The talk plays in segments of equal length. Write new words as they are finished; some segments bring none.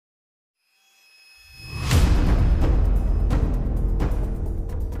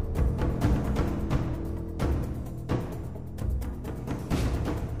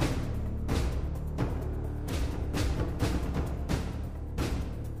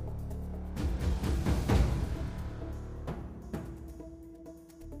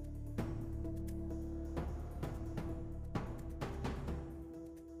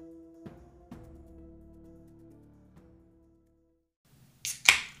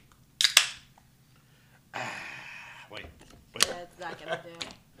not gonna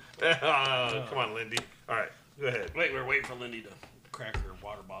do it. Come on, Lindy. All right, go ahead. Wait, we're waiting for Lindy to crack her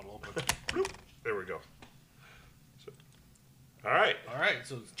water bottle open. There we go. So, all right, All right,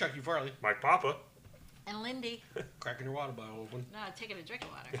 so it's Chucky Farley Mike Papa. And Lindy, cracking her water bottle open. no, taking a drink of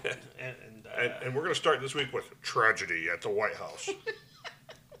water. And we're going to start this week with tragedy at the White House.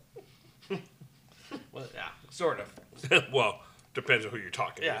 Well, yeah, sort of. Well, depends on who you're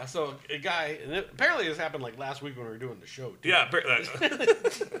talking Yeah, so a guy, and apparently this happened like last week when we were doing the show. to. Yeah,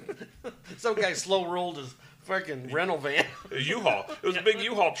 Some guy slow rolled his fucking rental van. a U-Haul. It was a big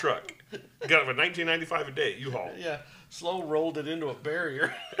U-Haul truck. Got it for $19.95 a day, U-Haul. Yeah, slow rolled it into a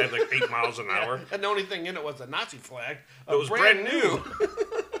barrier. At like 8 miles an hour. And the only thing in it was a Nazi flag. It was brand new.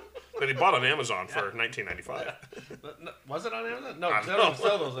 That he bought on Amazon for $19.95. Was it on Amazon? No, I they don't don't know.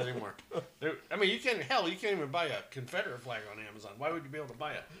 sell those anymore. I mean, you can't even buy a Confederate flag on Amazon. Why would you be able to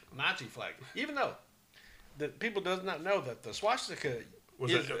buy a Nazi flag? Even though the people does not know that the swastika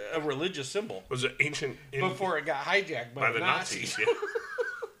is a religious symbol Was it ancient before it got hijacked by by the Nazis? Yeah.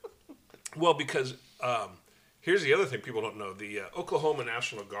 Well, because here's the other thing people don't know: the Oklahoma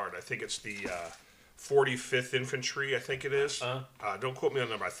National Guard. I think it's the 45th Infantry. I think it is. Don't quote me on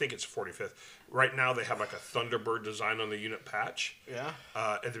the number. I think it's 45th. Right now, they have like a Thunderbird design on the unit patch. Yeah.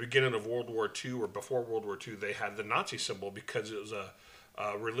 At the beginning of World War II or before World War II, they had the Nazi symbol because it was a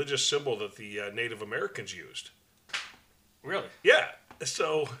religious symbol that the Native Americans used. Really? Yeah.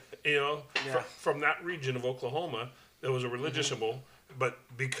 So, Yeah. from that region of Oklahoma, there was a religious symbol, but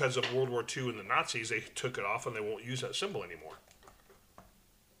because of World War II and the Nazis, they took it off and they won't use that symbol anymore.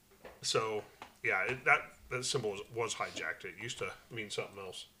 So, yeah, that symbol was hijacked. It used to mean something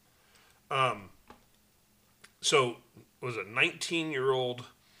else. So, was a 19-year-old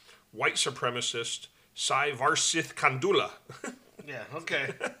white supremacist, Sai Varsith Kandula. Yeah.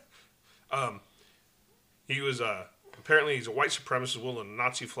 Okay. He was apparently he's a white supremacist wielding a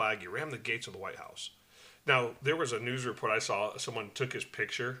Nazi flag. He rammed the gates of the White House. Now there was a news report I saw. Someone took his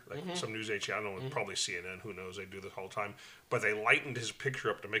picture, like some news agency. I don't know, probably CNN. Who knows? They do this all the time. But they lightened his picture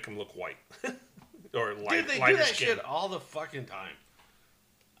up to make him look white, or Dude, they do lighter that skin. shit all the fucking time.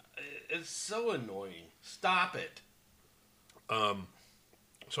 It's so annoying. Stop it.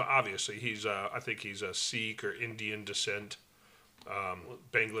 So obviously he's I think he's a Sikh or Indian descent.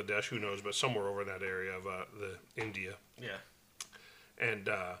 Bangladesh, who knows, but somewhere over in that area of the India. Yeah. And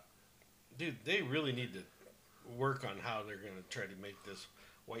Dude, they really need to work on how they're going to try to make this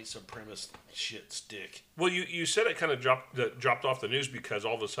white supremacist shit stick. well, you said it kind of dropped off the news because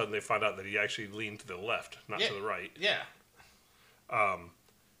all of a sudden they found out that he actually leaned to the left, not to the right. Yeah.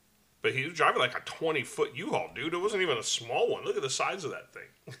 But he was driving like a 20-foot U-Haul, dude. It wasn't even a small one. Look at the size of that thing.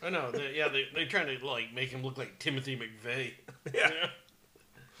 I know. They're trying to like make him look like Timothy McVeigh. Yeah.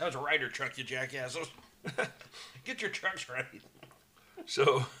 That was a Ryder truck, you jackasses. Get your trucks right.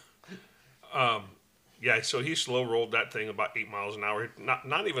 So, yeah. So he slow rolled that thing about 8 miles an hour.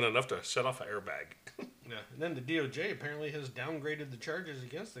 Not even enough to set off an airbag. Yeah. And then the DOJ apparently has downgraded the charges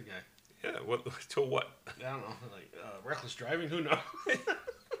against the guy. Yeah. What to what? I don't know, like reckless driving. Who knows?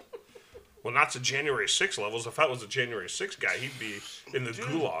 Well, not to January 6 levels. If that was a January 6 guy, he'd be in the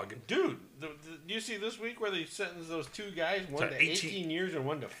gulag. Dude, do you see this week where they sentenced those two guys, one to 18 years and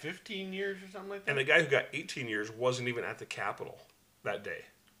one to 15 years or something like that? And the guy who got 18 years wasn't even at the Capitol that day.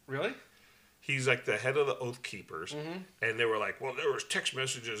 Really? He's like the head of the Oath Keepers, and they were like, "Well, there was text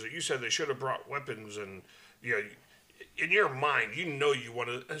messages that you said they should have brought weapons, and you know, in your mind, you know you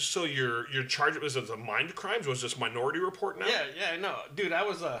want to. So your charge was it a mind crimes? Was this Minority Report now? Yeah, no, dude. I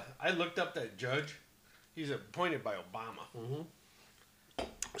looked up that judge. He's appointed by Obama.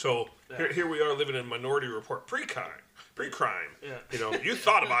 So here we are living in Minority Report pre-crime. Yeah. You know, you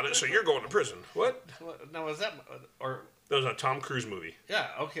thought about it, so you're going to prison. What? Now was that or? That was a Tom Cruise movie. Yeah.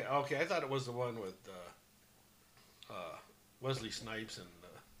 Okay. I thought it was the one with Wesley Snipes and.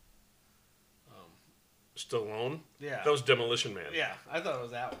 Stallone. Yeah. That was Demolition Man. Yeah, I thought it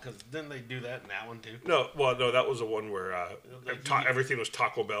was that because didn't they do that in that one too? No, that was the one where everything was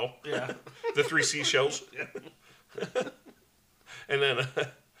Taco Bell. Yeah. The 3 seashells. And then,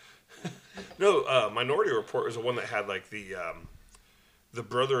 Minority Report was the one that had like the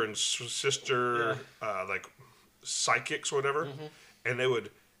brother and sister, like psychics or whatever, and they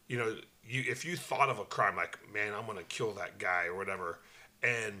would, if you thought of a crime like, man, I'm gonna kill that guy or whatever,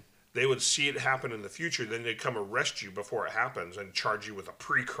 and they would see it happen in the future, then they'd come arrest you before it happens and charge you with a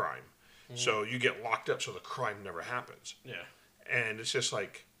pre-crime. So you get locked up so the crime never happens. Yeah. And it's just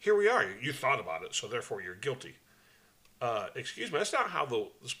like, here we are. You thought about it, so therefore you're guilty. Excuse me, that's not how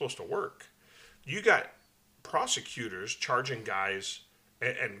it's supposed to work. You got prosecutors charging guys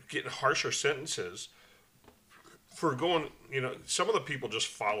and getting harsher sentences for going, some of the people just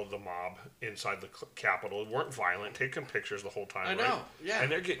followed the mob inside the Capitol, weren't violent, taking pictures the whole time. I know, right? yeah.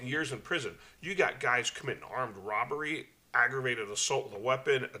 And they're getting years in prison. You got guys committing armed robbery, aggravated assault with a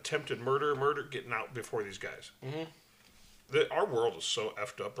weapon, attempted murder, getting out before these guys. Mm-hmm. Our world is so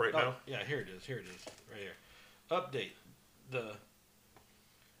effed up right now. Yeah, here it is, right here. Update. The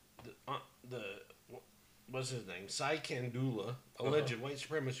what's his name? Sai Kandula, alleged white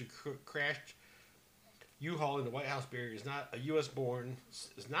supremacist who crashed U-Haul in the White House barrier, is not a U.S. born,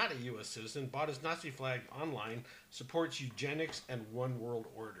 is not a U.S. citizen, bought his Nazi flag online, supports eugenics and one world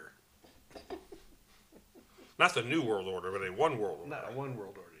order. Not the New World Order, but a one world order. Not a one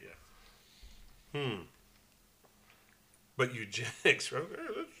world order, yeah. But eugenics, right?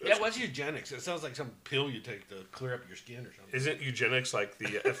 Yeah, what's eugenics? It sounds like some pill you take to clear up your skin or something. Isn't eugenics like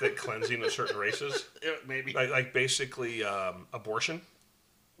the ethnic cleansing of certain races? Yeah, maybe. Like basically abortion?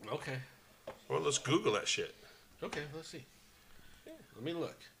 Okay. Well, let's Google that shit. Okay, let's see. Yeah, let me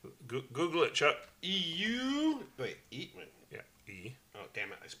look. Google it, Chuck. EU. Wait, Yeah, E. Oh,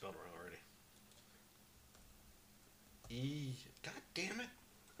 damn it. I spelled it wrong already. God damn it.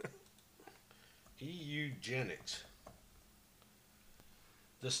 Eugenics.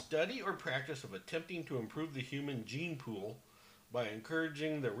 The study or practice of attempting to improve the human gene pool by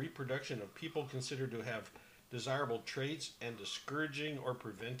encouraging the reproduction of people considered to have desirable traits and discouraging or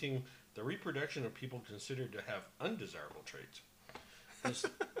preventing the reproduction of people considered to have undesirable traits.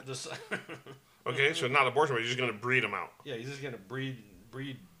 Okay, so not abortion, but he's just going to breed them out. Yeah, he's just going to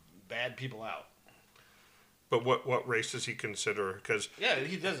breed bad people out. But what race does he consider? Because yeah,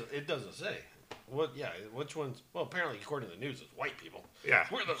 he doesn't. It doesn't say. What? Yeah, which ones? Well, apparently, according to the news, it's white people. Yeah,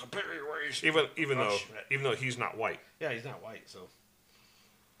 we're the superior race. Even though he's not white. Yeah, he's not white. So,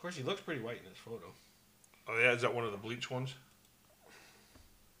 of course, he looks pretty white in this photo. Oh yeah, is that one of the bleach ones?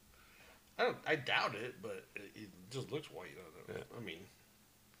 I doubt it, but it just looks white. Yeah. I mean,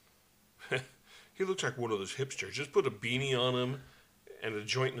 he looks like one of those hipsters. Just put a beanie on him and a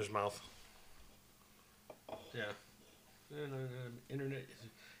joint in his mouth. Yeah. Internet.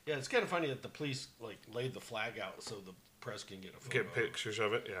 Yeah, it's kind of funny that the police laid the flag out so the press can get a photo. Get pictures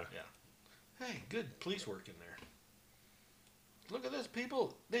of it. Yeah. Yeah. Hey, good police work in there. Look at this,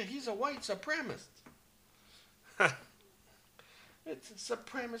 people. He's a white supremacist. It's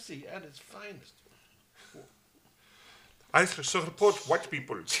supremacy at its finest. I support white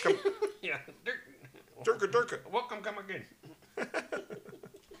people. Come. Yeah. Durka. Welcome, come again.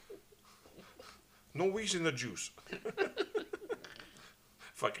 No wheeze in the juice.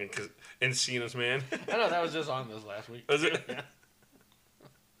 Fucking Encinas, man. I know, that was just on this last week. Was it? Yeah.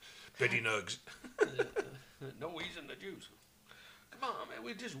 Betty Nugs. No wheeze in the juice. Come on, man,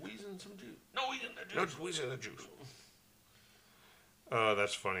 we're just wheezing some juice. No wheeze in the juice. No wheeze in the juice. Oh,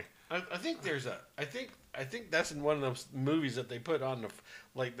 that's funny. I think there's I think that's in one of those movies that they put on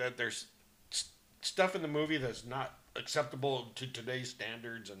that there's stuff in the movie that's not acceptable to today's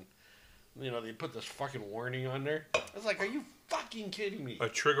standards, and they put this fucking warning on there. I was like, are you fucking kidding me? A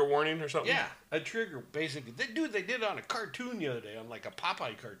trigger warning or something? Yeah, a trigger, basically. They did it on a cartoon the other day, on like a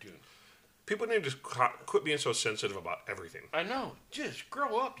Popeye cartoon. People need to quit being so sensitive about everything. I know. Just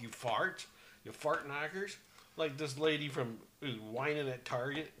grow up, you farts. You fart knockers. Like this lady who's whining at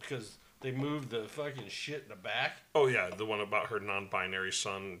Target because they moved the fucking shit in the back. Oh, yeah, the one about her non-binary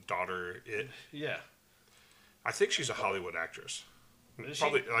son, daughter, Yeah. I think she's a Hollywood actress. Is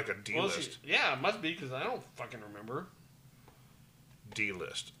Probably she? like a D-list. Yeah, it must be because I don't fucking remember.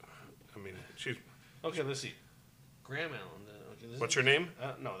 D-list. I mean, she's... Okay, let's see. Graham Allen. What's her name?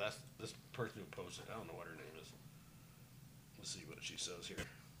 No, that's this person who posted. I don't know what her name is. Let's see what she says here.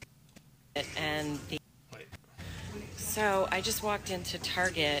 And Wait. so I just walked into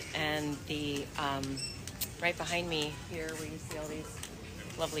Target, and the right behind me here, where you see all these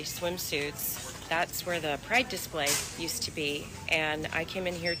lovely swimsuits, that's where the Pride display used to be. And I came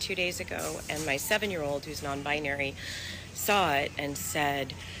in here 2 days ago, and my 7-year-old, who's non-binary, saw it and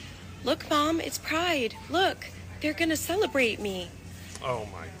said, "Look, Mom, it's Pride. Look, they're going to celebrate me." Oh,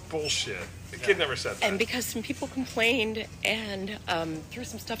 my bullshit. The kid never said that. And because some people complained and threw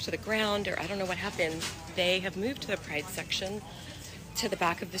some stuff to the ground, or I don't know what happened, they have moved the Pride section to the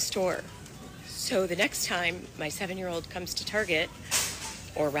back of the store. So the next time my 7-year-old comes to Target,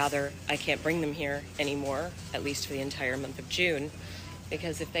 or rather, I can't bring them here anymore, at least for the entire month of June,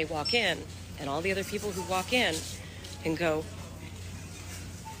 because if they walk in, and all the other people who walk in and go,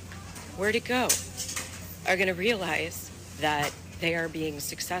 "Where'd it go?" are going to realize that they are being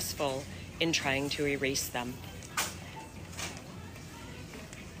successful in trying to erase them.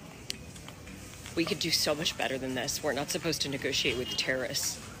 We could do so much better than this. We're not supposed to negotiate with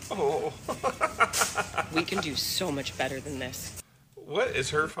terrorists. Oh. We can do so much better than this. What is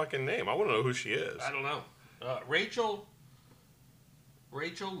her fucking name? I want to know who she is. I don't know. Rachel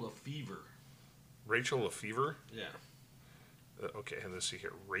Lefevre. Rachel Lefevre? Yeah. Okay, and let's see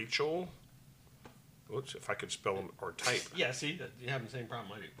here. Rachel. Whoops, if I could spell them or type. Yeah, see, you have the same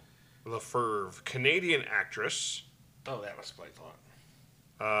problem I do. Lefevre, Canadian actress. Oh, that explains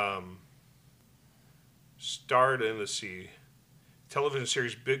a lot. Starred in, let's see, television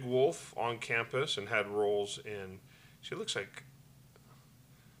series Big Wolf, On Campus, and had roles in, she looks like,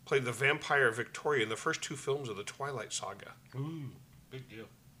 played the vampire Victoria in the first 2 films of the Twilight Saga. Ooh, big deal.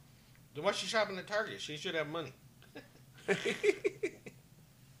 Then why's she shopping at Target? She should have money.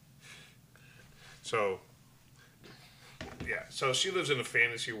 So, yeah, so she lives in a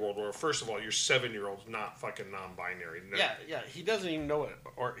fantasy world where, first of all, your 7-year-old's not fucking non-binary. No. Yeah, he doesn't even know it,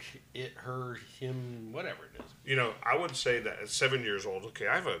 or it, her, him, whatever it is. You know, I would say that at 7 years old, okay,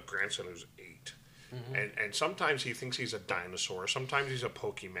 I have a grandson who's 8. And sometimes he thinks he's a dinosaur. Sometimes he's a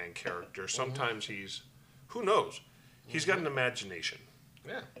Pokemon character. Sometimes he's, who knows? He's got an imagination,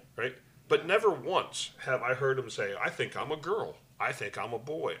 Yeah. right? But never once have I heard him say, I think I'm a girl. I think I'm a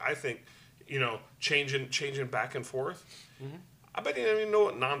boy. I think, you know, changing back and forth. I bet he didn't even know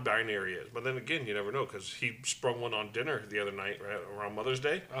what non-binary is. But then again, you never know, because he sprung one on dinner the other night, right around Mother's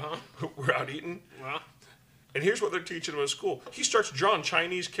Day. We're out eating. Well, And here's what they're teaching him in school. He starts drawing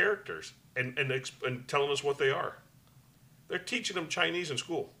Chinese characters and telling us what they are. They're teaching him Chinese in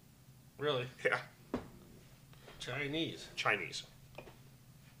school. really? Yeah, Chinese. Chinese.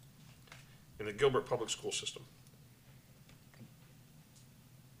 In the Gilbert Public School System.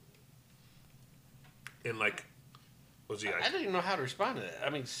 And like, was he? I didn't even know how to respond to that. I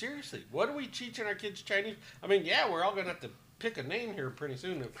mean, seriously, what are we teaching our kids Chinese? I mean, yeah, we're all going to have to pick a name here pretty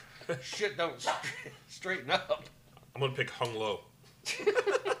soon if shit don't straighten up. I'm gonna pick Hung Lo.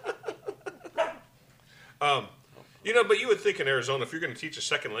 You know, but you would think in Arizona, if you're going to teach a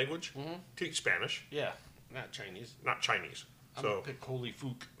second language, teach Spanish, Yeah, not Chinese. not Chinese. I'm So going to pick Holy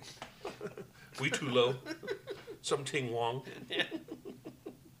Fook. we too low. Some Ting Wong. Yeah.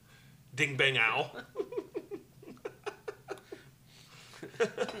 Ding Bang Ow.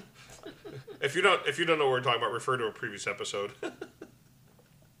 If you don't know what we're talking about, refer to a previous episode.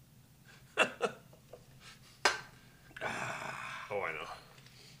 Oh, I know.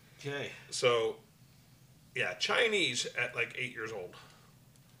 Okay. So, yeah, Chinese at like 8 years old.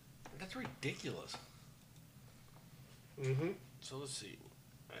 That's ridiculous. Mm-hmm. So let's see.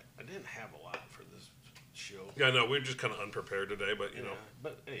 I didn't have a lot for this show. Yeah, no, we're just kind of unprepared today, but you know.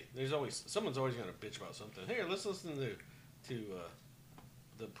 But hey, someone's always going to bitch about something. Here, let's listen to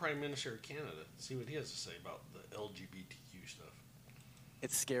the Prime Minister of Canada. See what he has to say about the LGBTQ stuff.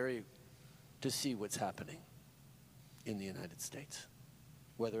 It's scary to see what's happening in the United States.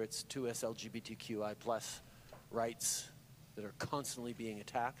 Whether it's 2S LGBTQI plus rights that are constantly being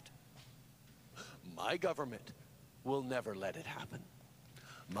attacked, my government will never let it happen.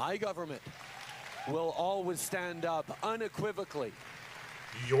 My government will always stand up unequivocally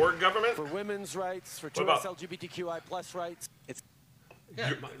Your government? for women's rights, for What about- 2S LGBTQI plus rights. It's Yeah,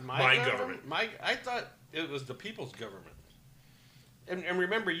 Your- my government. I thought it was the people's government. And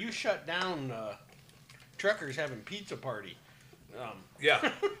remember, you shut down truckers having pizza party.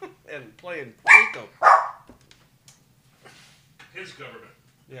 Yeah. And playing Pico. His government.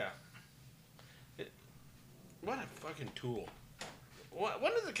 Yeah. What a fucking tool.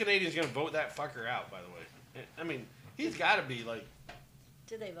 When are the Canadians going to vote that fucker out, by the way? I mean, he's got to be like,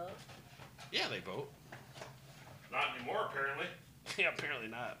 Did they vote? yeah, they vote. Not anymore, apparently. Yeah, apparently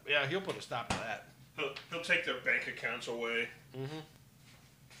not. Yeah, he'll put a stop to that. He'll take their bank accounts away.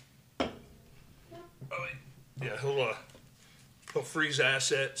 Oh, yeah, he'll freeze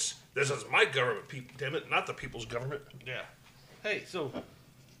assets. This is my government, people. Damn it, not the people's government. Yeah. Hey, so,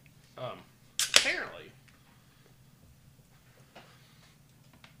 apparently,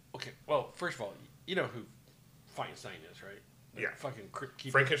 okay, well, first of all, you know who Feinstein is, right? The Yeah. fucking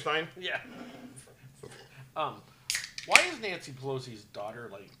keeper. Frankenstein? Yeah. Why is Nancy Pelosi's daughter,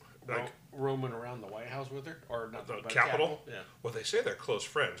 like roaming around the White House with her? Or not The but Capitol? Yeah. Well, they say they're close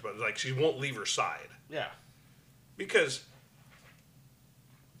friends, but like she won't leave her side Yeah. because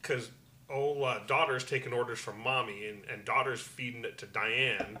daughter's taking orders from mommy and daughter's feeding it to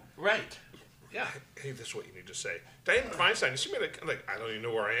Diane. Right. Yeah. Hey, this is what you need to say. Diane Feinstein, she made I don't even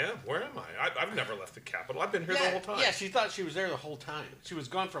know where I am. Where am I? I've never left the Capitol. I've been here the whole time. Yeah, she thought she was there the whole time. She was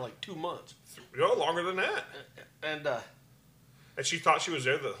gone for like 2 months. Longer than that. And, And she thought she was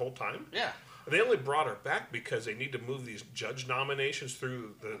there the whole time? yeah. They only brought her back because they need to move these judge nominations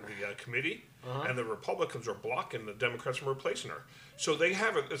through the committee. and the Republicans are blocking the Democrats from replacing her. So they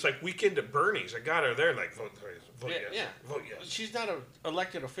have it's like weekend at Bernie's. I got her there, and like vote yes, vote yes. She's not an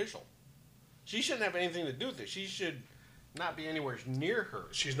elected official. She shouldn't have anything to do with it. She should not be anywhere near her.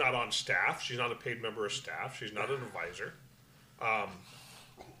 She's not on staff. She's not a paid member of staff. She's not an advisor.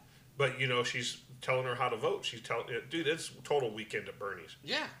 But she's telling her how to vote. She's telling, dude, it's total weekend at Bernie's.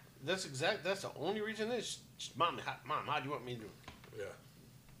 Yeah, that's the only reason is, Mom, how do you want me to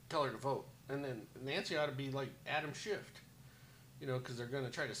tell her to vote? And then Nancy ought to be like Adam Schiff, because they're going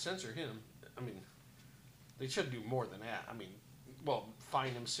to try to censor him. I mean, they should do more than that. I mean,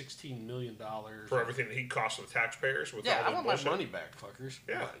 fine him $16 million for everything that he cost the taxpayers. With I all want bullshit. my money back, fuckers.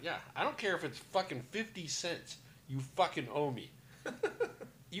 Yeah. I don't care if it's fucking 50 cents. You fucking owe me.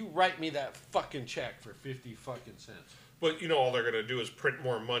 You write me that fucking check for 50 fucking cents. But all they're going to do is print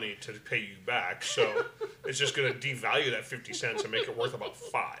more money to pay you back. So it's just going to devalue that 50 cents and make it worth about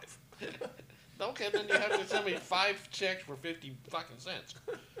 5. Okay, then you have to send me 5 checks for 50 fucking cents.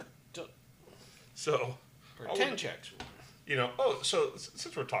 So for 10 checks. So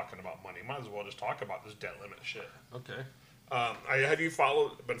since we're talking about money, might as well just talk about this debt limit shit. Okay. Have you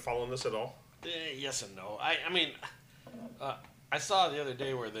been following this at all? Yes and no. I mean, I saw the other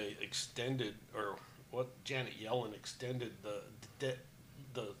day where they extended, or Janet Yellen extended the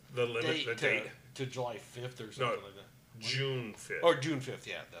limit, the date to July 5th or something like that. June 5th. Or June 5th,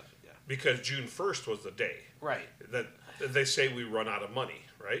 yeah. Because June 1st was the day. Right. That they say we run out of money,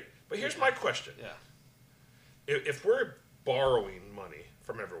 right? But here's my question. Yeah. If we're borrowing money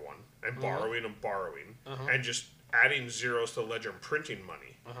from everyone and borrowing and borrowing and just adding zeros to the ledger and printing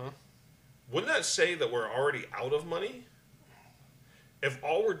money, wouldn't that say that we're already out of money? If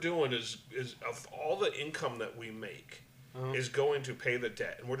all we're doing is of all the income that we make is going to pay the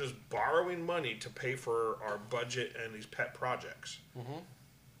debt, and we're just borrowing money to pay for our budget and these pet projects,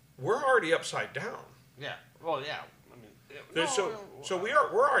 we're already upside down. Yeah. Well, yeah. I mean, so we're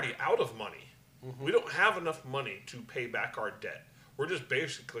already out of money. We don't have enough money to pay back our debt. We're just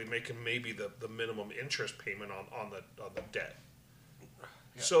basically making maybe the minimum interest payment on the debt.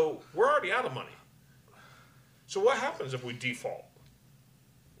 Yeah. So we're already out of money. So what happens if we default?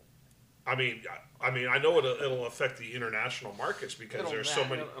 I mean, I know it'll affect the international markets because there's so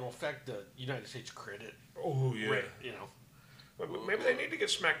many. It'll affect the United States credit. Oh yeah. Rate, Maybe they need to get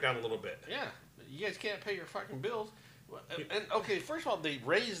smacked down a little bit. Yeah, you guys can't pay your fucking bills. And okay, first of all, they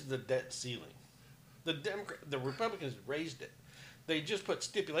raised the debt ceiling. The Republicans raised it. They just put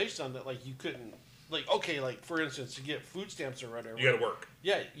stipulations on that, like you couldn't, like for instance, to get food stamps or whatever. You got to work.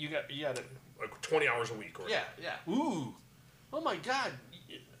 Yeah, you got to like 20 hours a week. Or yeah. Ooh, oh my God.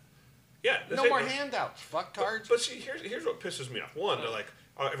 Yeah. No more handouts, fucktards. But see, here's what pisses me off. One, they're like,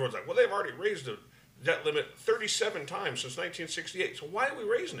 everyone's like, well, they've already raised the debt limit 37 times since 1968. So why are we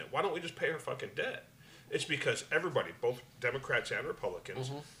raising it? Why don't we just pay our fucking debt? It's because everybody, both Democrats and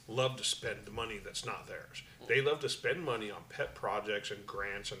Republicans, love to spend money that's not theirs. They love to spend money on pet projects and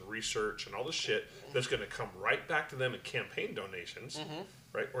grants and research and all this shit that's going to come right back to them in campaign donations,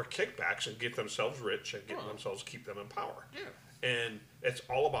 right, or kickbacks, and get themselves rich and get themselves keep them in power. Yeah. And it's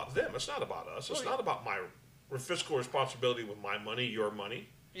all about them. It's not about us. It's not about my fiscal responsibility with my money, your money.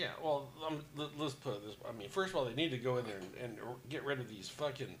 Yeah, well, let's put it this way. I mean, first of all, they need to go in there and get rid of these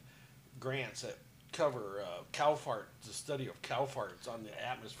fucking grants that cover cow fart, the study of cow farts on the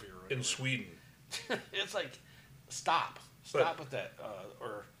atmosphere. In Sweden. It's like, stop with that.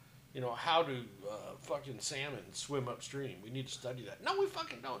 Or, how do fucking salmon swim upstream? We need to study that. No, we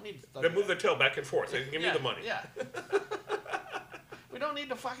fucking don't need to study They move their tail back and forth. They can give me the money. Yeah. We don't need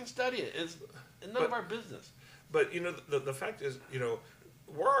to fucking study it. It's none of our business. But, the fact is,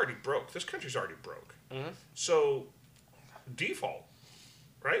 we're already broke. This country's already broke. So, default.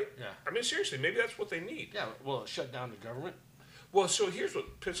 Right? Yeah. I mean, seriously, maybe that's what they need. Yeah, well, shut down the government. Well, so here's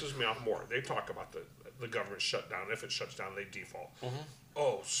what pisses me off more. They talk about the government shutdown. If it shuts down, they default.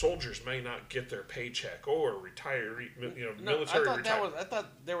 Oh, soldiers may not get their paycheck. Or retiree, military retirement. I thought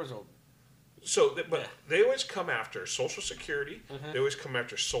there was a... So, they always come after Social Security. They always come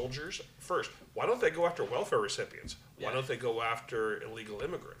after soldiers first. Why don't they go after welfare recipients? Why don't they go after illegal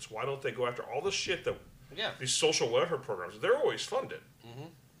immigrants? Why don't they go after all the shit that... These social welfare programs, they're always funded.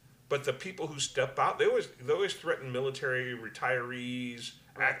 But the people who step out, they always threaten military, retirees,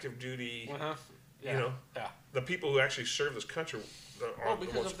 active duty. The people who actually serve this country. Well,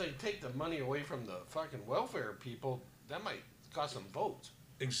 because if they take the money away from the fucking welfare people, that might cost them votes.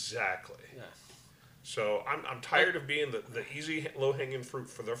 Exactly. Yeah. So I'm tired of being the easy, low hanging fruit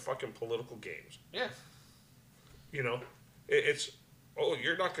for their fucking political games. Yeah. It's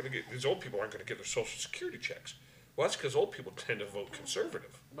you're not going to get, these old people aren't going to get their Social Security checks. Well, that's because old people tend to vote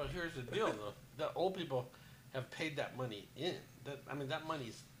conservative. But here's the deal, though: the old people have paid that money in. That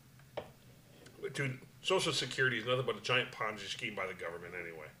money's. Dude, Social Security is nothing but a giant Ponzi scheme by the government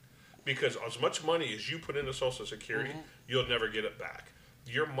anyway. Because as much money as you put into Social Security, you'll never get it back.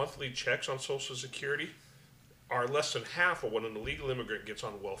 Your monthly checks on Social Security are less than half of what an illegal immigrant gets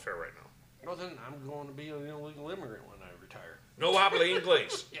on welfare right now. Well, then I'm going to be an illegal immigrant when I retire. No habla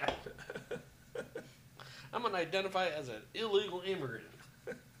inglés. Yeah. I'm going to identify as an illegal immigrant.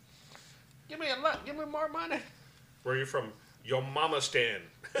 Give me more money. Where are you from? Your mama stand.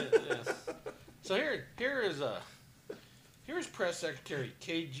 Yes. So here's Press Secretary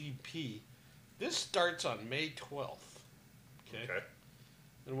KGP. This starts on May 12th. Okay.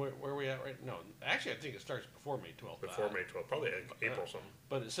 And where are we at right now? No, actually, I think it starts before May 12th. Before May 12th. Probably April something.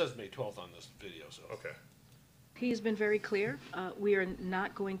 But it says May 12th on this video, so. Okay. He's been very clear. We are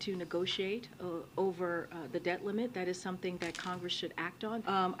not going to negotiate over the debt limit. That is something that Congress should act on.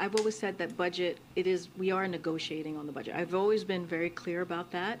 I've always said that we are negotiating on the budget. I've always been very clear about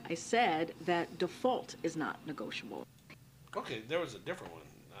that. I said that default is not negotiable. Okay, there was a different one.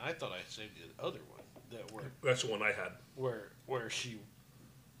 I thought I saved the other one. That's the one I had. Where she,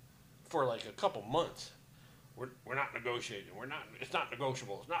 for like a couple months, we're not negotiating. It's not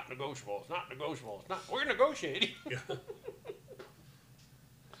negotiable. It's not negotiable. It's not negotiable. It's not. We're negotiating. Yeah.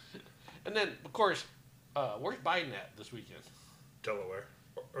 And then, of course, where's Biden at this weekend? Delaware.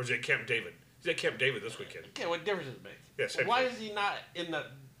 Or is it Camp David? He's at Camp David this weekend. Okay, what difference does it make? Yeah, same Why thing. is he not in the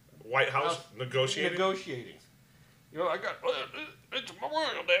White House negotiating? Negotiating. You know, it's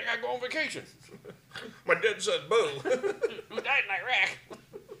Memorial Day. I gotta go on vacation. My dad said, boo. Who died in Iraq?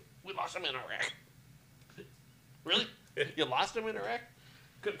 We lost him in Iraq. Really? You lost him in Iraq?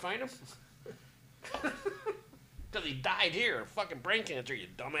 Couldn't find him? Because he died here of fucking brain cancer, you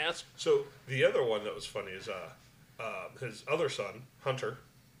dumbass. So the other one that was funny is his other son, Hunter,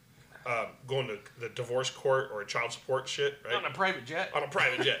 going to the divorce court or child support shit, right? On a private jet. On a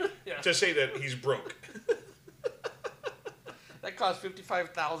private jet. Yeah. To say that he's broke. That cost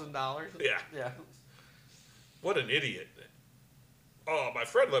 $55,000. Yeah. Yeah. What an idiot. Oh, my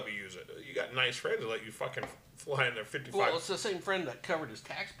friend let me use it. You got nice friends that let you fucking fly in their 55. Well, it's the same friend that covered his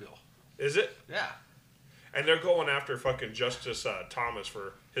tax bill. Is it? Yeah. And they're going after fucking Justice Thomas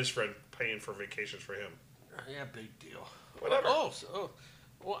for his friend paying for vacations for him. Yeah, big deal. Whatever. Well,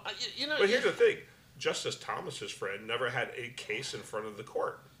 you know. But here's the thing. Justice Thomas's friend never had a case in front of the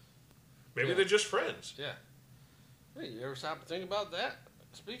court. Maybe Yeah. they're just friends. Yeah. Hey, you ever stop to think about that?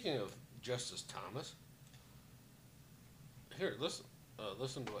 Speaking of Justice Thomas, here,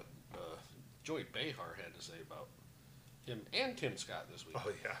 listen to what Joy Behar had to say about him and Tim Scott this week.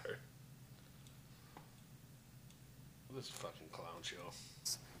 Oh, yeah. This fucking clown show.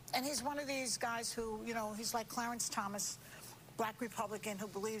 And he's one of these guys who, you know, he's like Clarence Thomas, black Republican who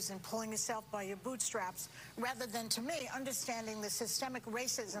believes in pulling yourself by your bootstraps, rather than, to me, understanding the systemic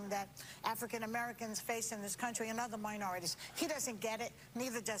racism that African Americans face in this country and other minorities. He doesn't get it,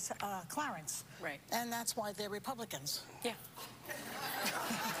 neither does Clarence. Right. And that's why they're Republicans. Yeah.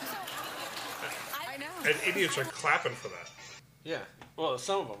 I know. And idiots are clapping for that. Yeah. Well,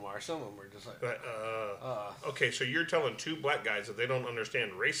 some of them are. Some of them are just like. Okay, so you're telling two black guys that they don't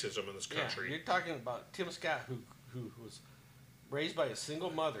understand racism in this country. Yeah, you're talking about Tim Scott, who was raised by a single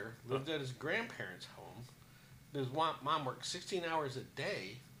mother, lived at his grandparents' home. His mom worked 16 hours a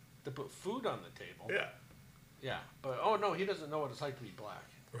day to put food on the table. Yeah. Yeah. But, oh, no, he doesn't know what it's like to be black.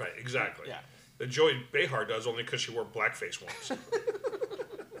 Right, exactly. Yeah. The Joy Behar does only because she wore blackface once.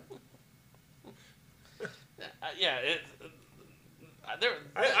 Yeah.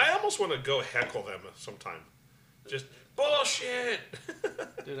 I almost want to go heckle them sometime. Just bullshit.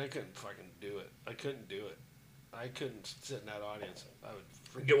 Dude, I couldn't fucking do it. I couldn't do it. I couldn't sit in that audience. I would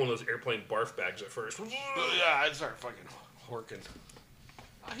freaking... Get one of those airplane barf bags at first. Yeah, I'd start fucking horking.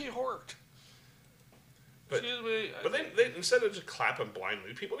 He horked. But, Excuse me. But they instead of just clapping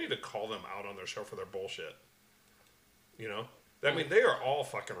blindly, people need to call them out on their show for their bullshit. You know? I mean, they are all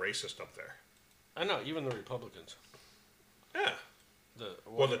fucking racist up there. I know, even the Republicans. Yeah.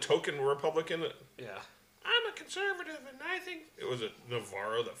 Well, the token Republican. Yeah. I'm a conservative, and I think it was a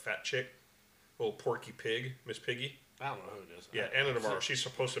Navarro, the fat chick, little porky pig, Miss Piggy. I don't know who it is. Yeah, Anna Navarro. She's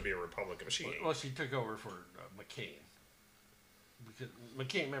supposed to be a Republican, but she ain't. Well, she took over for McCain. Because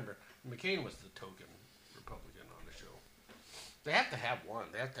McCain, remember, McCain was the token Republican on the show. They have to have one.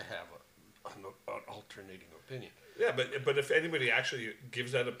 They have to have an alternating opinion. Yeah, but if anybody actually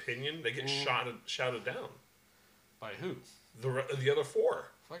gives that opinion, they get shouted down. By who? The other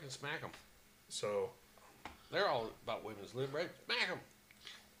four. Fucking smack them. So They're all about women's lib, right? Smack them.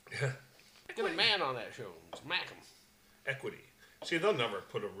 Yeah. Get a man on that show. Smack him. Equity. See, they'll never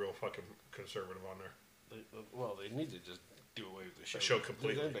put a real fucking conservative on there. Well, they need to just do away with the show. show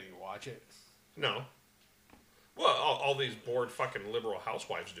completely. Does anybody watch it? No. Well, all these bored fucking liberal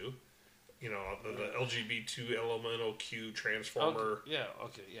housewives do. You know, the LGBT elemental Q transformer.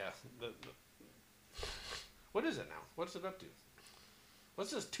 Okay, yeah. What is it now? What's it up to?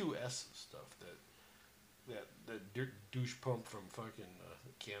 What's this 2S stuff that douche pump from fucking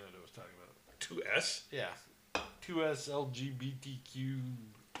Canada was talking about? 2S? Yeah. 2S LGBTQ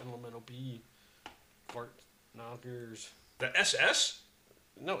elemental P fart knockers. The SS?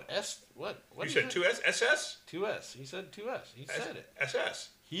 No, S. What? You said 2S? SS? 2S. He said 2S. He said it. SS.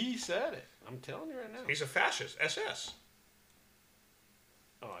 He said it. I'm telling you right now. He's a fascist. SS.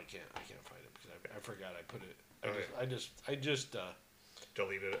 Oh, I can't find it because I forgot I put it. Okay. I just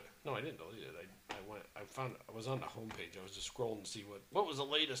Deleted it. no, I didn't delete it. I was on the homepage. I was just scrolling to see what was the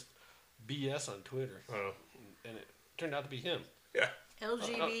latest BS on Twitter, Oh. and it turned out to be him. Yeah.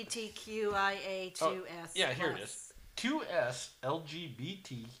 LGBTQIA2S. Yeah, here it is. 2S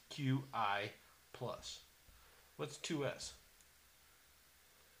LGBTQI plus. What's 2S?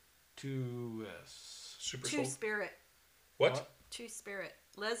 2S. Super Two soul. spirit. What? Two spirit.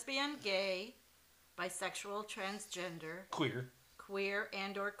 Lesbian, gay, bisexual, transgender, Queer.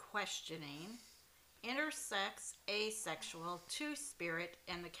 and or questioning, intersex, asexual, two-spirit,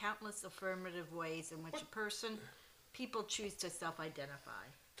 and the countless affirmative ways in which people choose to self-identify.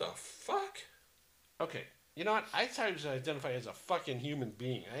 The fuck? Okay. You know what? I try to identify as a fucking human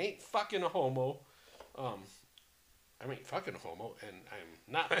being. I ain't fucking a homo. I ain't fucking a homo, and I'm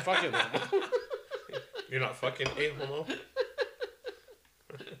not fucking a homo. You're not fucking a homo?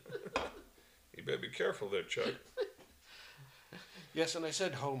 You better be careful there, Chuck. Yes, and I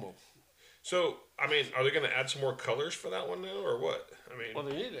said homo. So, I mean, are they going to add some more colors for that one now, or what? I mean, Well,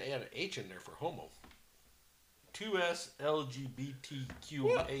 they need to add an H in there for homo. 2S LGBTQH.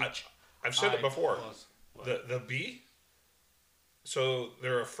 well, I've said it before. plus. What? The B. So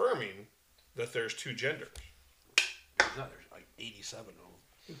they're affirming that there's two genders. No, there's like 87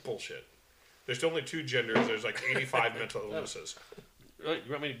 of them. Bullshit. There's only two genders. There's like 85 mental illnesses. Right,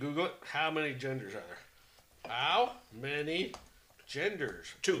 you want me to Google it? How many genders are there? How many genders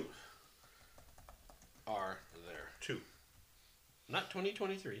Two. are there? Two. Not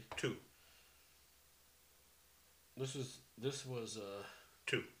 2023. Two. This was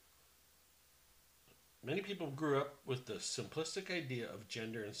Two. many people grew up with the simplistic idea of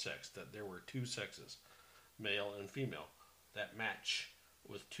gender and sex, that there were two sexes, male and female, that match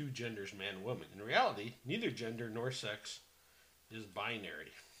with two genders, man and woman. In reality, neither gender nor sex is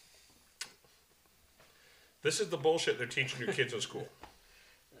binary. This is the bullshit they're teaching your kids in school.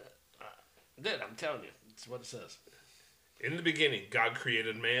 I'm telling you, it's what it says. In the beginning, God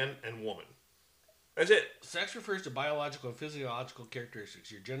created man and woman. That's it. Sex refers to biological and physiological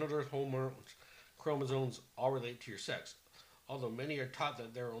characteristics. Your genitals, hormones, chromosomes all relate to your sex. Although many are taught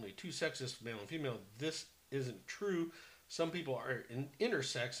that there are only two sexes, male and female, this isn't true. Some people are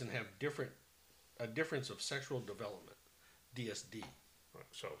intersex and have a difference of sexual development. DSD.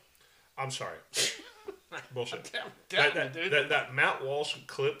 So, I'm sorry. Bullshit. Damn it, dude. That Matt Walsh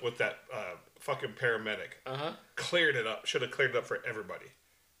clip with that fucking paramedic cleared it up. Should have cleared it up for everybody.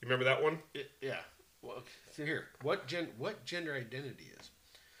 You remember that one? Yeah. Well, so here, what gender identity is?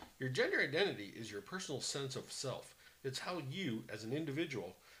 Your gender identity is your personal sense of self. It's how you, as an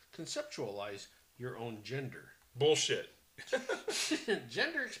individual, conceptualize your own gender. Bullshit.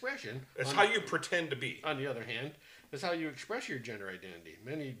 Gender expression. It's how you pretend to be. On the other hand, is how you express your gender identity.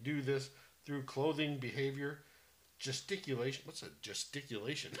 Many do this through clothing, behavior, gesticulation. What's a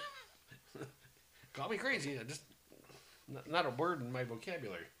gesticulation? Call me crazy. I just not a word in my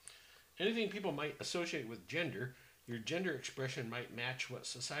vocabulary. Anything people might associate with gender, your gender expression might match what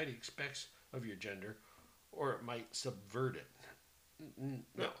society expects of your gender, or it might subvert it.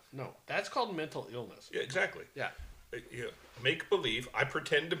 No. That's called mental illness. Yeah, exactly. Yeah. Make believe. I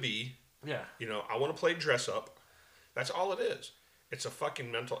pretend to be. Yeah. I want to play dress up. That's all it is. It's a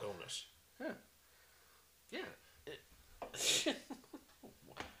fucking mental illness. Yeah.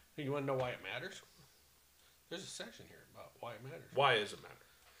 You want to know why it matters? There's a section here about why it matters. Why does it matter?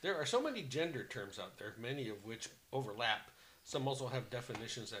 There are so many gender terms out there, many of which overlap. Some also have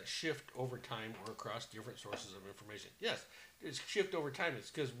definitions that shift over time or across different sources of information. Yes, it's shift over time. It's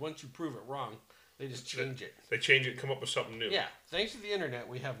because once you prove it wrong, they just change it. They change it and come up with something new. Yeah. Thanks to the internet,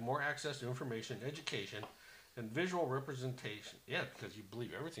 we have more access to information, education, and visual representation. Yeah, because you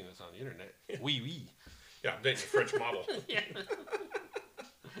believe everything that's on the internet. Oui. Yeah, I'm dating a French model. Yeah.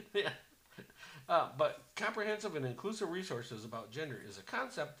 But comprehensive and inclusive resources about gender is a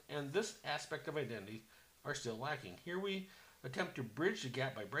concept, and this aspect of identity are still lacking. Here we attempt to bridge the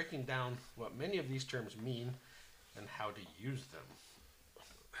gap by breaking down what many of these terms mean and how to use them.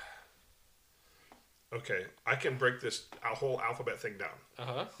 Okay, I can break this whole alphabet thing down.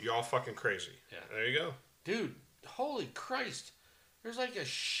 Uh-huh. You're all fucking crazy. Yeah. There you go. Dude, holy Christ. There's like a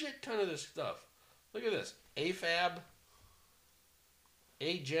shit ton of this stuff. Look at this. AFAB,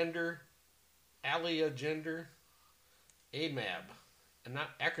 agender, aliagender, AMAB. An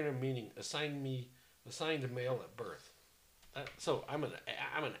acronym meaning assigned male at birth. So I'm an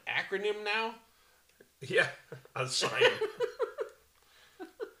acronym now? Yeah, assigned.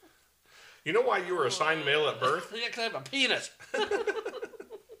 You know why you were assigned male at birth? Yeah, because I have a penis.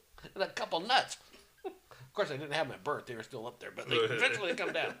 And a couple nuts. Of course, I didn't have them at birth. They were still up there, but they eventually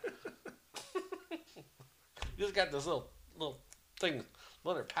come down. You just got this little thing,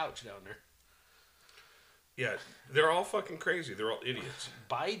 leather pouch down there. Yeah, they're all fucking crazy. They're all idiots.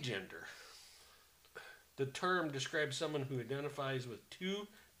 Bigender. The term describes someone who identifies with two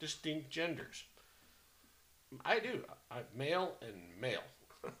distinct genders. I do. Male and male.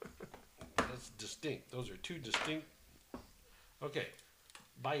 That's distinct. Those are two distinct. Okay.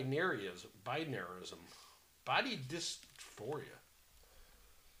 Binarism. Body dysphoria.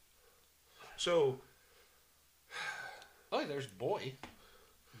 So. Oh, there's boy.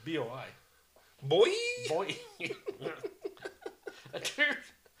 B-O-I. Boy? Boy.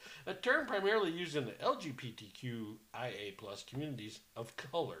 A term primarily used in the LGBTQIA plus communities of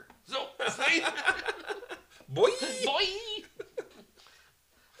color. So, say boy. Boy.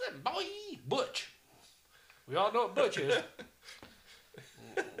 Boy. Butch. We all know what Butch is.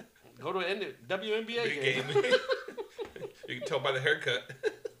 Go to an WNBA game. You can tell by the haircut.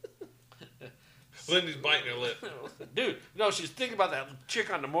 Lindy's biting her lip. Dude, no, she's thinking about that chick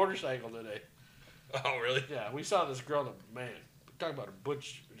on the motorcycle today. Oh, really? Yeah, we saw this girl, man, talking about her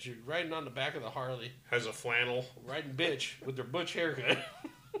butch. She's riding on the back of the Harley. Has a flannel. Riding bitch with her butch haircut.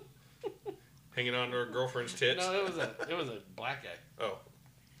 Hanging on to her girlfriend's tits. No, it was a black guy. Oh.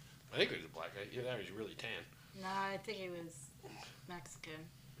 I think it was a black guy. Yeah, that was really tan. No, I think he was Mexican.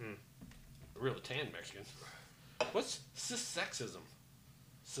 Really tan Mexican. What's cissexism?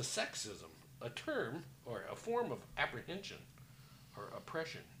 Cissexism, a term or a form of apprehension or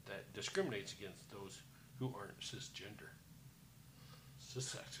oppression that discriminates against those who aren't cisgender.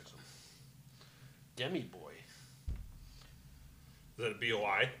 Cissexism. Demi-boy. Is that a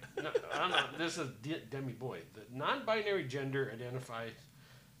B-O-I? No, this is demi-boy. The non-binary gender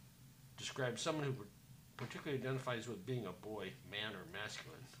describes someone who particularly identifies with being a boy, man, or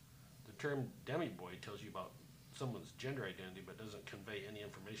masculine. The term demi-boy tells you about someone's gender identity but doesn't convey any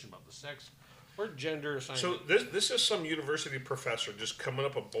information about the sex or gender assignment. So this is some university professor just coming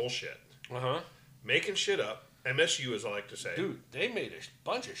up with bullshit. Uh-huh. Making shit up. MSU, as I like to say. Dude, they made a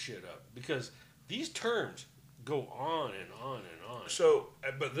bunch of shit up because these terms go on and on and on. So,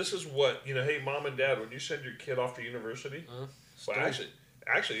 but this is what, hey, mom and dad, when you send your kid off to university, well,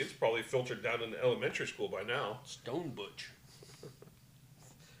 actually, it's probably filtered down into elementary school by now. Stone butch.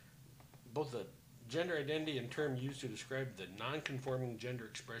 Both the gender identity and term used to describe the non-conforming gender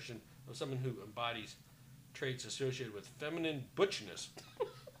expression of someone who embodies traits associated with feminine butchness.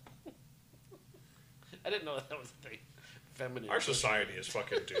 I didn't know that was a thing. Feminine. Our society is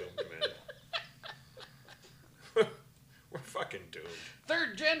fucking doomed, man. We're fucking doomed.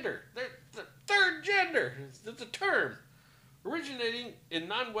 Third gender. The third gender. It's a term. Originating in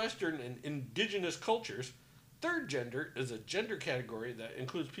non-Western and indigenous cultures, third gender is a gender category that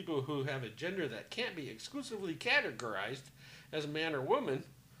includes people who have a gender that can't be exclusively categorized as man or woman,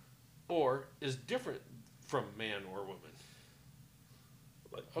 or is different from man or woman.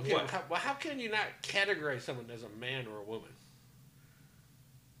 Okay, how can you not categorize someone as a man or a woman?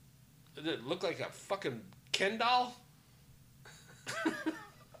 Does it look like a fucking Ken doll?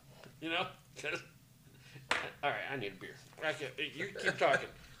 All right, I need a beer. You keep talking.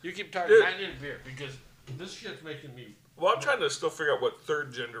 Dude. I need a beer because this shit's making me. Well, I'm trying to still figure out what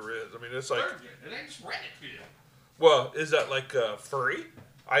third gender is. I mean, it's like. Third gender. I just read it to you. Well, is that like furry?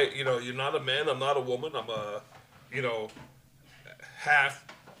 You're not a man. I'm not a woman. I'm a, half.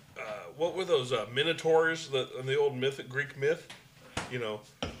 What were those minotaurs in the old Greek myth?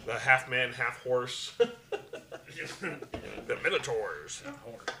 The half man, half horse. The minotaurs.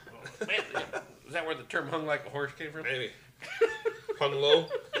 Is that where the term "hung like a horse" came from? Maybe. Hung low.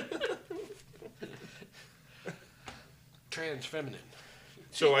 Trans-feminine.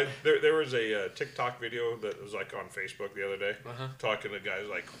 So there was a TikTok video that was like on Facebook the other day, talking to guys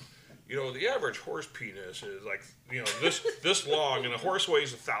like, the average horse penis is like, this long, and a horse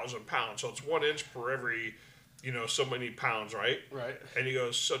weighs 1,000 pounds, so it's 1 inch per every, so many pounds, right? Right. And he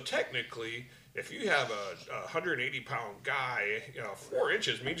goes, so technically, if you have a 180-pound guy, 4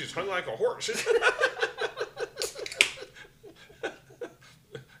 inches means he's hung like a horse.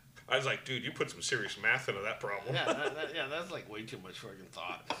 I was like, dude, you put some serious math into that problem. Yeah, that's like way too much fucking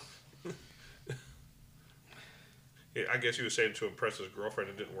thought. Yeah, I guess he was saying to impress his girlfriend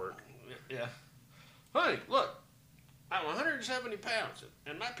it didn't work. Yeah. Honey, look, I'm 170 pounds,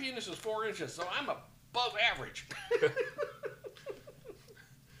 and my penis is 4 inches, so I'm above average.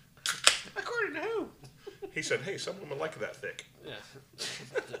 According to who? He said, hey, some women like that thick. Yeah.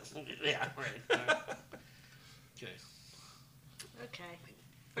 Yeah, right. Okay. Okay.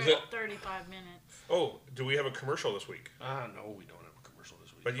 Is For it- 35 minutes. Oh, do we have a commercial this week? No, we don't have a commercial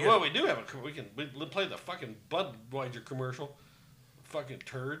this week. But you well, have- we do have a commercial. We play the fucking Budweiser commercial. Fucking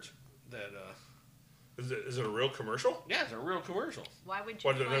turds. That, Is it a real commercial? yeah, it's a real commercial. Why would you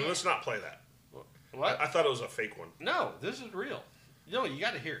Well, play then it? let's not play that. What? I thought it was a fake one. No, this is real. No, you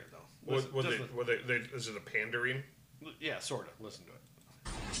got to hear it, though. Is it a pandering? Yeah, sort of. Listen to it.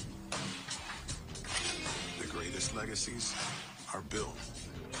 The greatest legacies are built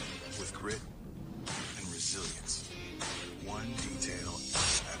with grit and resilience, one detail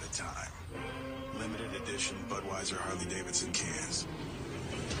at a time. Limited edition Budweiser Harley-Davidson cans.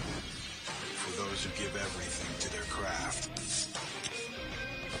 For those who give everything to their craft.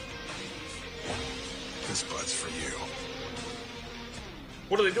 This Bud's for you.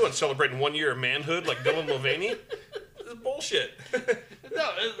 What are they doing? Celebrating 1 year of manhood like Dylan Mulvaney? This is bullshit. No,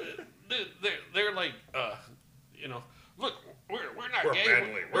 they're like, look, we're not We're gay.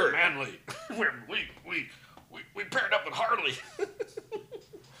 manly. We're manly. we paired up with Harley.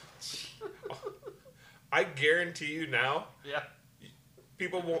 I guarantee you now, Yeah.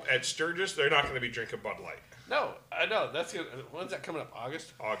 people won't, at Sturgis, they're not going to be drinking Bud Light. No, I know. That's good. When's that coming up?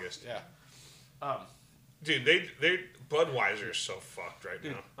 August? August. Yeah. Dude, they Budweiser is so fucked right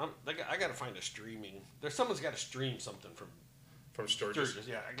Dude, now. I got to find a streaming. Someone's got to stream something from Sturgis. Sturgis.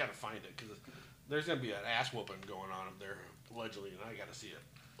 Yeah, I got to find it because there's going to be an ass whooping going on up there, allegedly, and I got to see it.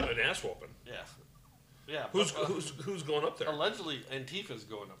 An ass whooping. Yeah. Yeah. Who's going up there? Allegedly, Antifa's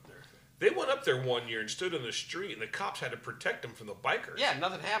going up there. They went up there 1 year and stood in the street, and the cops had to protect them from the bikers. Yeah,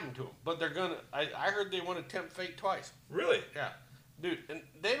 nothing happened to them. But they're going to. I heard they want to tempt fate twice. Really? Yeah. Dude, and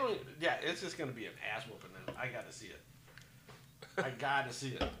they don't. Yeah, it's just going to be an ass whooping, and I got to see it. I got to see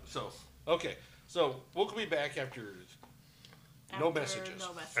it. So, okay. So, we'll be back after no messages.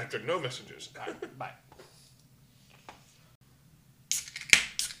 No messages. After no messages. All right, bye.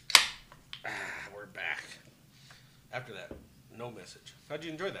 We're back. After that, no message. How'd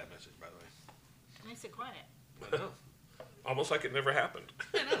you enjoy that message, by the way? Nice and quiet. I know. Almost like it never happened.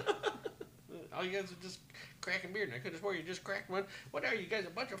 All you guys are just cracking beer, and I could have swore you just cracked one. What are you guys, a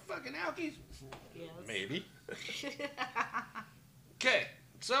bunch of fucking alkies? Yes. Maybe. Okay,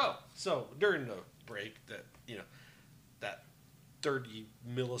 so during the break, that 30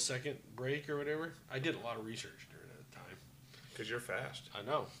 millisecond break or whatever, I did a lot of research during that time. Because you're fast. I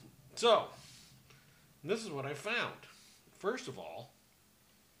know. So, this is what I found. First of all,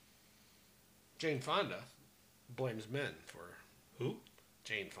 Jane Fonda blames men for... Who?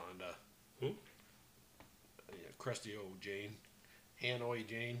 Jane Fonda. Who? Yeah, crusty old Jane. Hanoi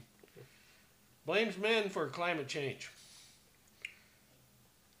Jane. Blames men for climate change.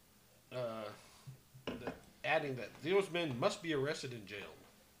 Adding that those men must be arrested and jailed.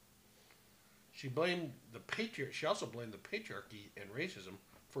 She blamed the She also blamed the patriarchy and racism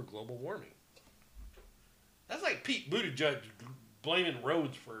for global warming. That's like Pete Buttigieg blaming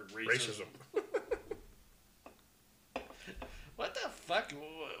roads for racism. What the fuck?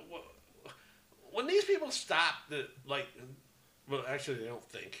 When these people stop, well, actually, they don't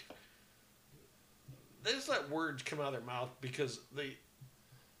think. They just let words come out of their mouth because they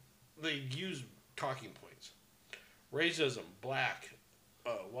use talking points. Racism, black,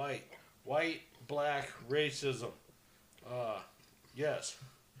 white, black, racism. Yes.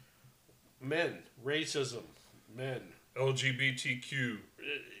 Men, racism, men. LGBTQ.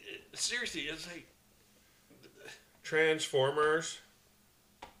 Seriously, it's like, Transformers.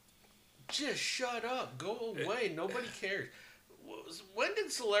 just shut up. Go away. Nobody cares. When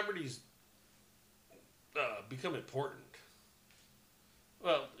did celebrities become important?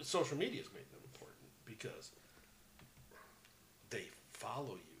 Well, social media's made them important because they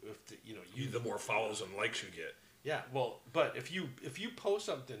follow you. If The more follows and likes you get. yeah, well, but if you post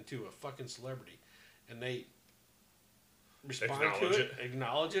something to a fucking celebrity and they respond Acknowledge to it,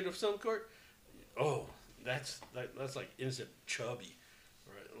 acknowledge it of some sort, oh, that's like instant chubby,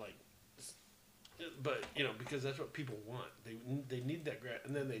 right? Like But because that's what people want. They need that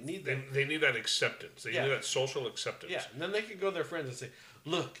and then they need that. They need that acceptance. They need that social acceptance. Yeah, and then they can go to their friends and say,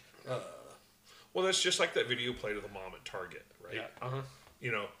 "Look." Well, that's just like that video played of the mom at Target, right?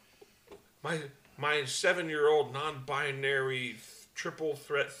 Yeah. My 7-year-old non-binary triple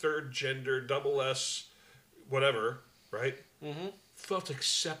threat third gender double S whatever, right? Mm-hmm. Felt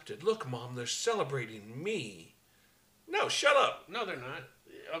accepted. Look, Mom, they're celebrating me. No, shut up. No, they're not.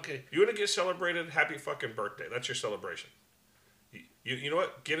 Okay. You want to get celebrated? Happy fucking birthday. That's your celebration. You know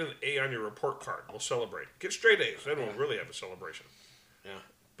what? Get an A on your report card. We'll celebrate. Get straight A's. Then we'll really have a celebration. Yeah.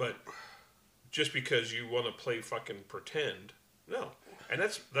 But just because you want to play fucking pretend, no. And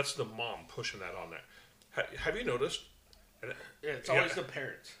that's the mom pushing that on there. Have you noticed? Yeah, it's always the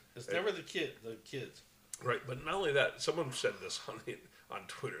parents. It's never the kids. Right, but not only that, someone said this on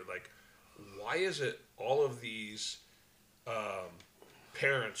Twitter, like, why is it all of these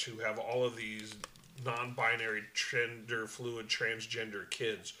parents who have all of these non-binary, gender fluid, transgender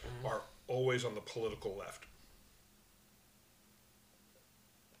kids are always on the political left?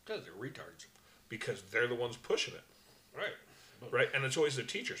 Because they're retards. Because they're the ones pushing it. Right. Right, and it's always the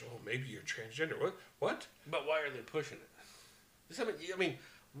teachers. Oh, maybe you're transgender. What? But why are they pushing it? I mean,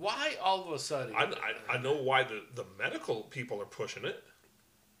 why all of a sudden? I know why the medical people are pushing it.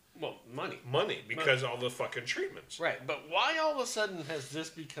 Well, money. Because all the fucking treatments. Right, but why all of a sudden has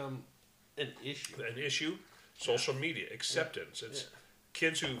this become an issue? An issue? Social media, acceptance. It's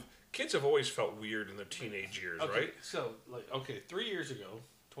kids have always felt weird in their teenage years, okay, right? So, 3 years ago,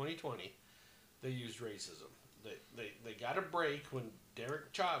 2020, they used racism. They got a break when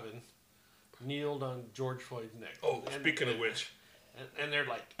Derek Chauvin kneeled on George Floyd's neck. Oh, speaking of which. And they're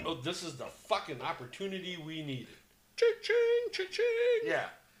like, oh, this is the fucking opportunity we needed. Cha-ching, cha-ching. Yeah.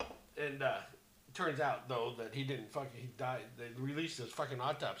 And turns out, though, that he didn't he died. They released his fucking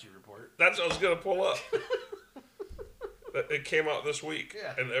autopsy report. That's what I was going to pull up. It came out this week.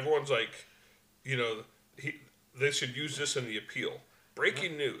 Yeah. And everyone's like, they should use this in the appeal.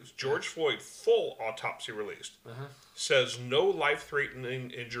 Breaking news. George Floyd, full autopsy released. Says no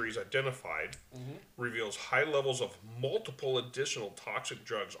life-threatening injuries identified. Reveals high levels of multiple additional toxic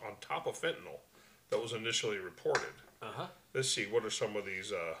drugs on top of fentanyl that was initially reported. Let's see. What are some of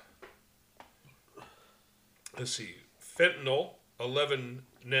these? Let's see. Fentanyl, 11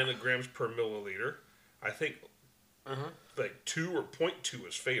 nanograms per milliliter. I think like 2 or 0.2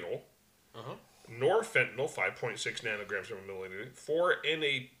 is fatal. Norfentanyl, 5.6 nanograms per milliliter. 4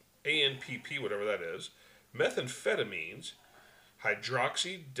 ANPP, whatever that is. Methamphetamines,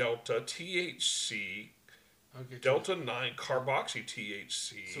 hydroxy, delta, THC, delta 9 carboxy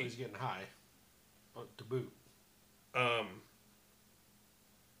THC. So he's getting high to boot.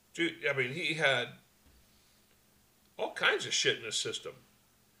 Dude, I mean, he had all kinds of shit in his system.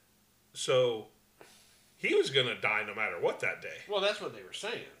 So he was going to die no matter what that day. Well, that's what they were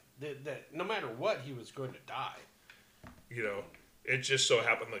saying. That no matter what, he was going to die. It just so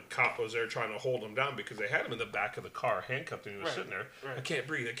happened the cop was there trying to hold him down because they had him in the back of the car, handcuffed, and he was sitting there. Right. I can't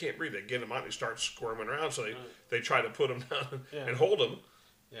breathe. They get him out, and he starts squirming around. So they try to put him down and hold him.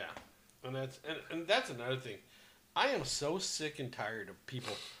 Yeah, and that's another thing. I am so sick and tired of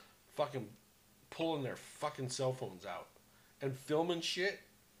people fucking pulling their fucking cell phones out and filming shit.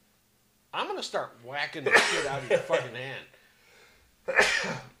 I'm gonna start whacking the shit out of your fucking hand.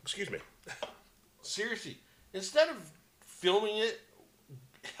 Excuse me. Seriously, instead of filming it,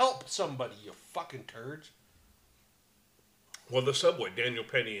 help somebody, you fucking turds. Well, the subway, Daniel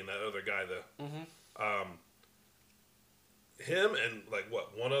Penny and that other guy, him and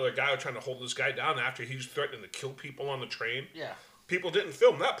one other guy were trying to hold this guy down after he was threatening to kill people on the train. Yeah. People didn't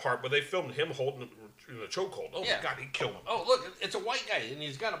film that part, but they filmed him holding him in a chokehold. Oh my God, he killed him. Oh look, it's a white guy and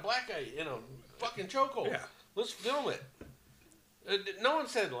he's got a black guy in a fucking chokehold. Yeah. Let's film it. No one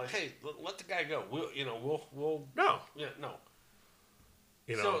said hey, let the guy go. We'll No. Yeah, no.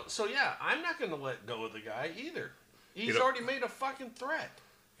 So yeah, I'm not going to let go of the guy either. He's already made a fucking threat.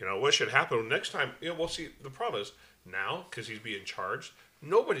 What should happen next time? Well, see, the problem is now because he's being charged,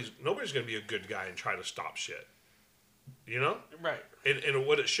 nobody's going to be a good guy and try to stop shit. Right. And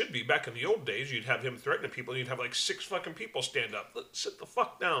what it should be back in the old days, you'd have him threatening people, and you'd have 6 fucking people stand up. Sit the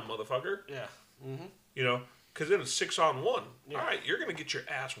fuck down, motherfucker. Yeah. Because then it's 6-on-1. Yeah. All right, you're going to get your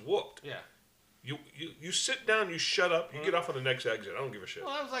ass whooped. Yeah. You sit down, you shut up, you get off on the next exit. I don't give a shit.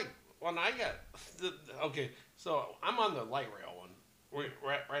 Well, I was like, when I got so I'm on the light rail one,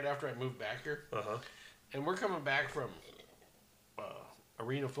 right after I moved back here, and we're coming back from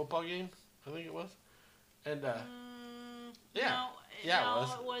arena football game, I think it was, and it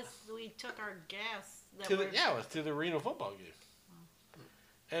was. We took our gas. It was to the arena football game,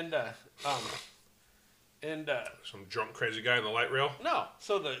 and And some drunk crazy guy on the light rail. no,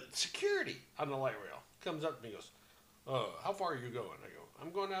 so the security on the light rail comes up to me and goes, how far are you going? I go,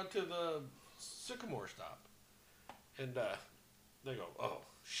 I'm going out to the Sycamore stop. And they go, oh,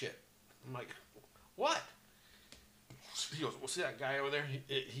 shit. I'm like, what? He goes, well, see that guy over there?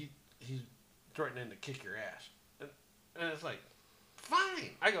 He's threatening to kick your ass. And it's like,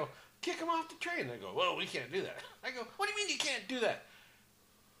 fine. I go, kick him off the train. They go, well, we can't do that. I go, what do you mean you can't do that?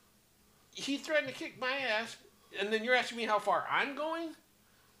 He threatened to kick my ass, and then you're asking me how far I'm going?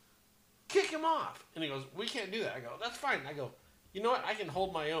 Kick him off. And he goes, we can't do that. I go, that's fine. I go, you know what? I can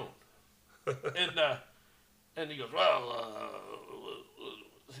hold my own. And he goes, well,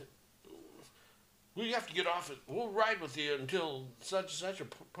 we have to get off it. We'll ride with you until such and such a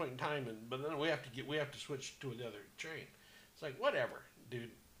point in time, but then we have to switch to another train. It's like, whatever,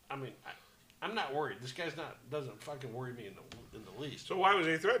 dude. I mean, I'm not worried. This guy's doesn't fucking worry me in the least. So why was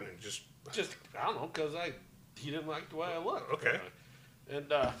he threatening? Just I don't know, because he didn't like the way I look. Okay. And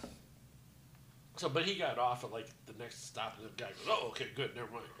but he got off at like the next stop, and the guy goes, "Oh, okay, good,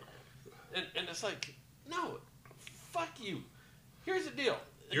 never mind." And it's like, no, fuck you. Here's the deal.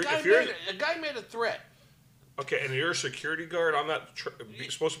 A guy made a threat. Okay, and you're a security guard on that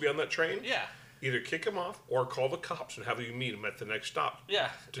supposed to be on that train? Yeah. Either kick him off or call the cops and have you meet him at the next stop. Yeah.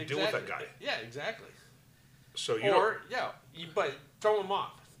 To deal with that guy. Yeah, exactly. So but throw him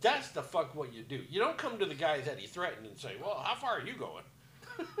off. That's the fuck what you do. You don't come to the guys that he threatened and say, well, how far are you going?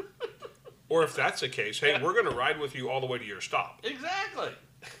 Or if that's the case, hey, we're going to ride with you all the way to your stop. Exactly.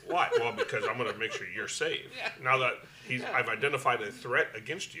 Why? Well, because I'm going to make sure you're safe. Yeah. Now that I've identified a threat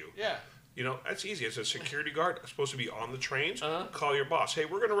against you. Yeah. You know, that's easy. As a security guard, supposed to be on the trains, call your boss. Hey,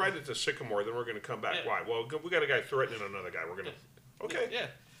 we're going to ride it to Sycamore, then we're going to come back. Yeah. Why? Well, we got a guy threatening another guy. We're going to... Okay. Yeah.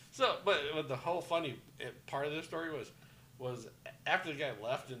 So, but the whole funny part of this story was after the guy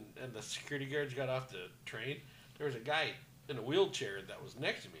left and the security guards got off the train, there was a guy in a wheelchair that was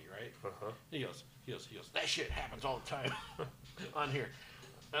next to me, right? Uh-huh. He goes, that shit happens all the time on here.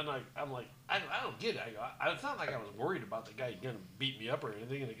 And I'm like, I don't get it. I go, it's not like I was worried about the guy gonna beat me up or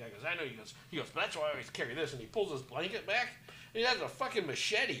anything. And the guy goes, I know. He goes, but that's why I always carry this. And he pulls his blanket back. And he has a fucking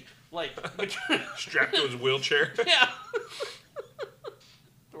machete, like strapped to his wheelchair. Yeah.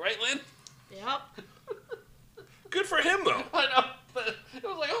 Right, Lynn? Yep. Good for him, though. I know, but it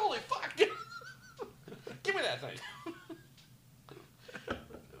was like, holy fuck. Give me that thing.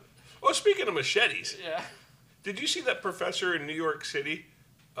 Well, speaking of machetes, yeah. Did you see that professor in New York City?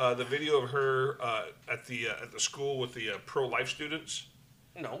 The video of her at the school with the pro-life students?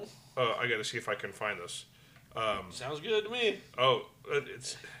 No. I got to see if I can find this. Sounds good to me. Oh,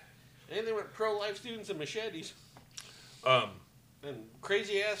 it's... Anything with pro-life students and machetes. And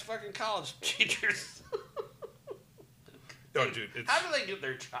crazy-ass fucking college teachers. No, dude, it's... How do they get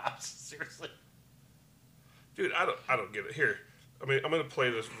their jobs? Seriously. Dude, I don't get it. Here, I'm going to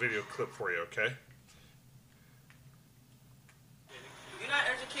play this video clip for you, okay? You're not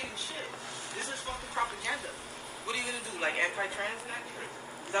educating shit. This is fucking propaganda. What are you gonna do? Like anti-trans next?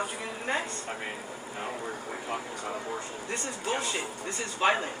 Is that what you're gonna do next? I mean, no, we're talking about abortion. This is bullshit. This is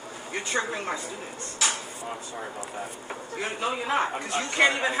violent. You're triggering my students. Oh, I'm sorry about that. No, you're not. Because you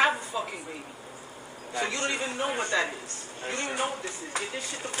can't even have a fucking baby. So you don't even know what that is. You don't even know what this is. Get this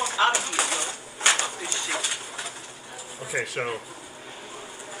shit the fuck out of here, bro. Fuck this shit. Okay,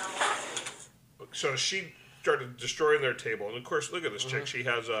 so she started destroying their table, and of course, look at this chick. She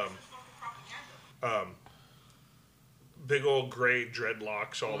has big old gray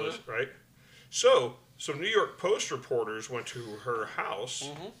dreadlocks, all this, right? So some New York Post reporters went to her house,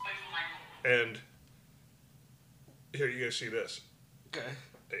 and here you guys see this. Okay.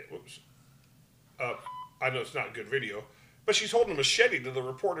 Hey, whoops. I know it's not good video, but she's holding a machete to the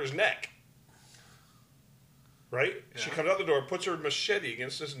reporter's neck. Right? Yeah. She comes out the door, puts her machete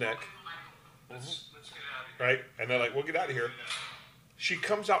against his neck. Right? And they're like, we'll get out of here. She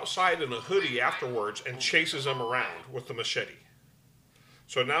comes outside in a hoodie afterwards and chases them around with the machete.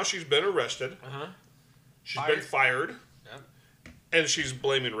 So now she's been arrested. She's been fired. Yeah. And she's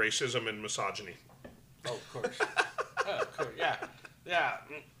blaming racism and misogyny. Oh, of course. Of course. Yeah. Yeah.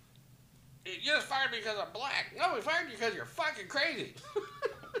 You just fired me because I'm black. No, we fired you because you're fucking crazy.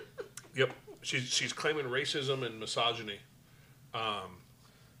 Yep. She's claiming racism and misogyny.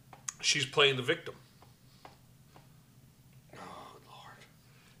 She's playing the victim. Oh, Lord.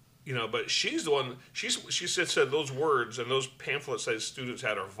 You know, but she's the one. She said those words and those pamphlets that students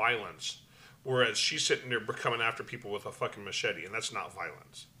had are violence, whereas she's sitting there coming after people with a fucking machete, and that's not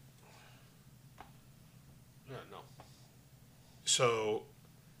violence. No. So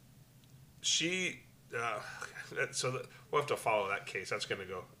we'll have to follow that case. That's going to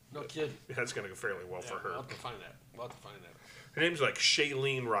go. No kidding. That's going to go fairly well for her. We'll have to find that. Her name's like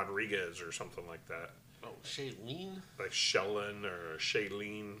Shailene Rodriguez or something like that. Oh, Shailene? Like Shellen or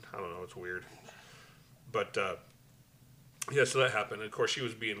Shailene. I don't know. It's weird. But, yeah, so that happened. And of course, she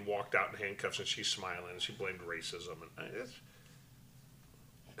was being walked out in handcuffs, and she's smiling, and she blamed racism. And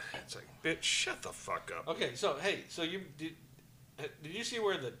it's like, bitch, shut the fuck up. Okay, so, hey, so you did you see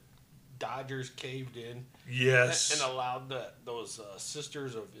where the Dodgers caved in? Yes. And allowed those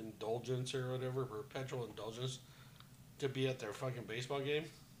Sisters of Indulgence or whatever, Perpetual Indulgence, to be at their fucking baseball game?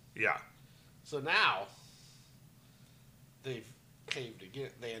 Yeah. So now, they've caved again.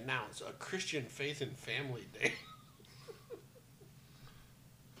 They announced a Christian Faith and Family Day.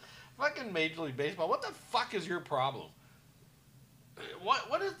 Fucking Major League Baseball, what the fuck is your problem?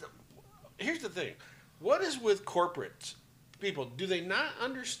 What is here's the thing. What is with corporate people? Do they not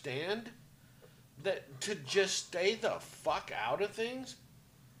understand that to just stay the fuck out of things?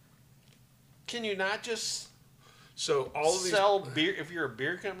 Can you not just sell beer? If you're a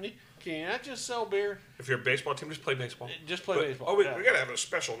beer company, can you not just sell beer? If you're a baseball team, just play baseball. Just play baseball. Oh, we got to have a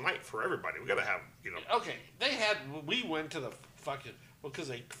special night for everybody. We got to have, Okay, we went to the fucking, because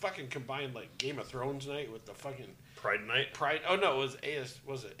they fucking combined like Game of Thrones night with the fucking Pride night. Oh no, it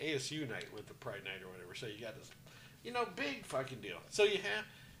was it ASU night with the Pride night or whatever. So you got this, big fucking deal. So you have,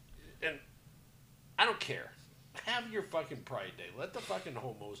 and I don't care. Have your fucking Pride Day. Let the fucking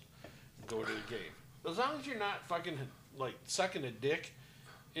homos go to the game. As long as you're not fucking like sucking a dick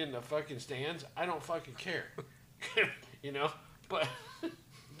in the fucking stands, I don't fucking care. But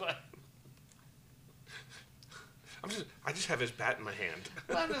I just have his bat in my hand.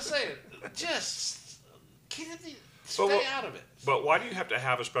 But I'm just saying, stay out of it. But why do you have to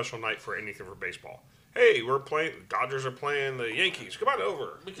have a special night for anything for baseball? Hey, Dodgers are playing the Yankees. Come on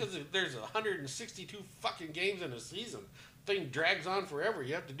over. Because there's 162 fucking games in a season. Thing drags on forever.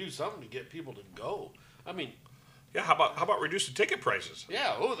 You have to do something to get people to go. I mean, yeah. How about reducing ticket prices?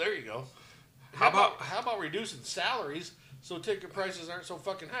 Yeah. Oh, there you go. How about reducing salaries so ticket prices aren't so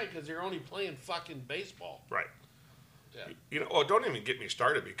fucking high because you're only playing fucking baseball. Right. Yeah. Don't even get me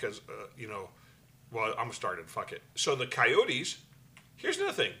started because well, I'm started. Fuck it. So the Coyotes. Here's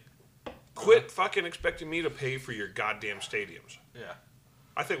another thing. Quit fucking expecting me to pay for your goddamn stadiums. Yeah.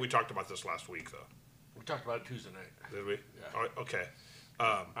 I think we talked about this last week, though. We talked about it Tuesday night. Did we? Yeah. Okay.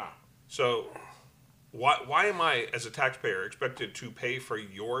 So, why am I, as a taxpayer, expected to pay for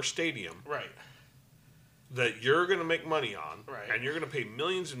your stadium? Right. That you're going to make money on. Right. And you're going to pay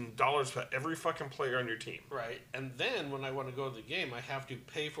millions of dollars for every fucking player on your team. Right. And then when I want to go to the game, I have to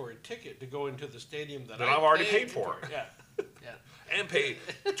pay for a ticket to go into the stadium that I've already paid for. Yeah. Yeah. And pay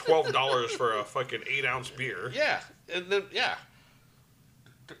 $12 for a fucking 8-ounce beer. Yeah. And then, yeah.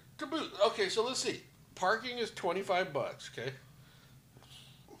 To boot. Okay, so let's see. Parking is $25, okay?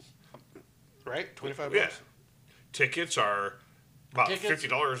 Right? $25? Yeah. Tickets are about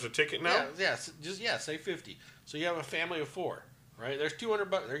 $50 a ticket now? Yeah, say 50. So you have a family of 4, right? There's $200.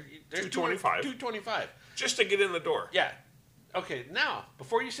 There's $225. $225. Just to get in the door. Yeah. Okay, now,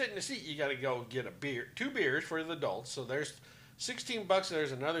 before you sit in the seat, you got to go get a beer, 2 beers for the adults. So there's $16, and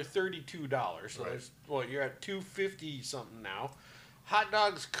there's another $32. So right. You're at $250 something now. Hot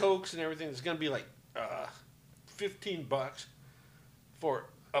dogs, Cokes, and everything is going to be like $15 for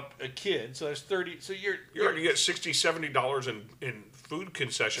a kid. So there's 30. So you're already get $60, $70 in food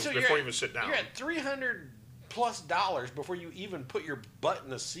concessions before you even sit down. You're at $300+ before you even put your butt in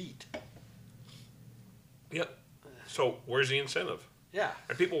the seat. Yep. So where's the incentive? Yeah.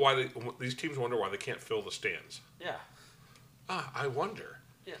 And these teams wonder why they can't fill the stands. Yeah. I wonder.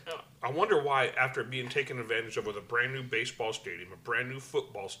 Yeah. I wonder why, after being taken advantage of with a brand new baseball stadium, a brand new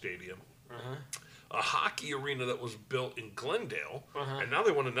football stadium, a hockey arena that was built in Glendale, and now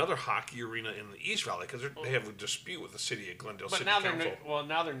they want another hockey arena in the East Valley because they have a dispute with the city of Glendale City Council.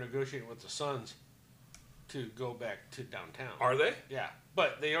 Now they're negotiating with the Suns to go back to downtown. Are they? Yeah,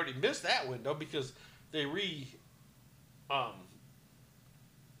 but they already missed that window because they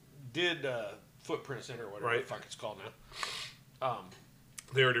did Footprint Center or whatever the fuck it's called now.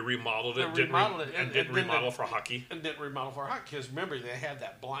 They already remodeled it. Didn't remodel for hockey. And didn't remodel for hockey because remember they had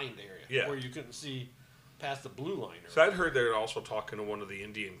that blind area where you couldn't see past the blue line. So I'd heard they're also talking to one of the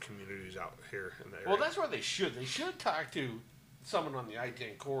Indian communities out here in the area. Well, that's where they should. They should talk to someone on the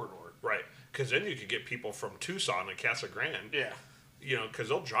I-10 corridor. Right, because then you could get people from Tucson and Casa Grande. Yeah. Because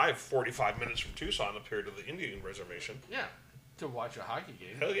they'll drive 45 minutes from Tucson up here to the Indian reservation. Yeah, to watch a hockey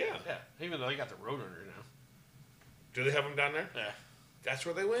game. Hell yeah. Yeah, even though they got the Roadrunner now. Do they have them down there? Yeah. That's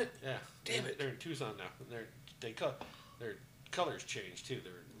where they went? Yeah. Damn it. They're in Tucson now. Their colors changed, too.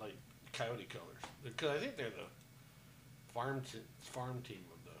 They're like coyote colors. Because I think they're the farm team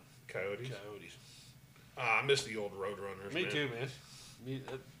of the Coyotes. Coyotes. I miss the old Roadrunners. Me man. too, man.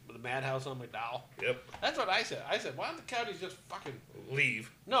 The Madhouse on McDowell. Yep. That's what I said. I said, why don't the Coyotes just fucking leave?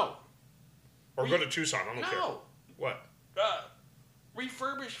 No. Or go to Tucson. I don't care. No. What?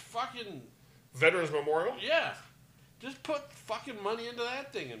 Refurbish fucking Veterans Memorial? Yeah. Just put fucking money into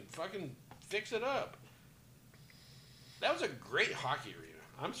that thing and fucking fix it up. That was a great hockey arena.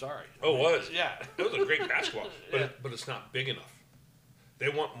 I'm sorry. Oh, it was. Yeah. It was a great basketball. But, Yeah. but it's not big enough. They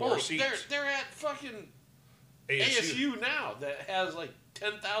want more seats. They're at fucking ASU now that has like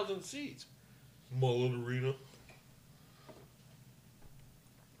 10,000 seats. Mullet Arena.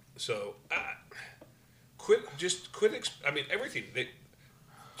 So, quit. I mean, everything.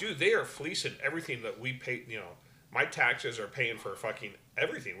 They are fleecing everything that we pay. You know, my taxes are paying for fucking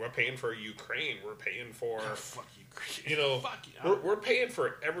everything. We're paying for Ukraine. We're paying for. Fuck Ukraine. You know, Fuck you. we're paying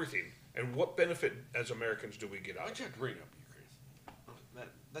for everything. And what benefit as Americans do we get out Why'd of you it? have to bring up Ukraine?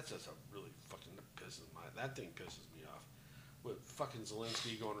 That's just a really fucking that thing pisses me off. With fucking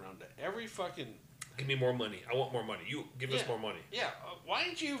Zelensky going around to every fucking. Give me more money. I want more money. You give us more money. Yeah. Why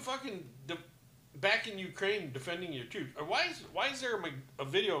ain't you fucking back in Ukraine defending your troops? Or why is there a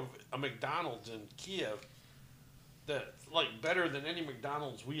video of a McDonald's in Kiev that's like better than any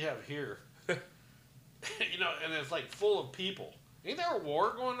McDonald's we have here? You know, and it's like full of people. Ain't there a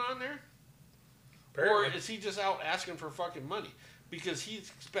war going on there? Apparently. Or is he just out asking for fucking money? Because he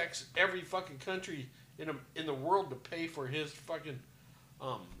expects every fucking country in the world to pay for his fucking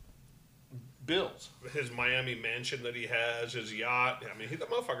bills. His Miami mansion that he has, his yacht. I mean, the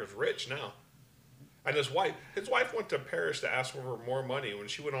motherfucker's rich now. And his wife went to Paris to ask for more money when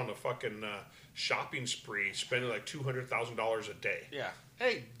she went on a fucking shopping spree, spending like $200,000 a day. Yeah.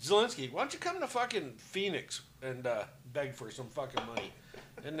 Hey, Zelensky, why don't you come to fucking Phoenix and beg for some fucking money,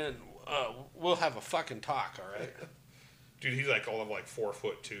 and then we'll have a fucking talk, all right? Dude, he's like all of like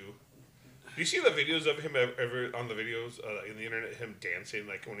 4'2". Do you see the videos of him ever on the videos in the internet? Him dancing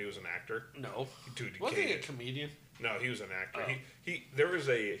like when he was an actor. No, dude, wasn't he a comedian? No, he was an actor. Oh. He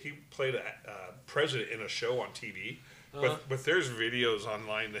played a president in a show on TV. But there's videos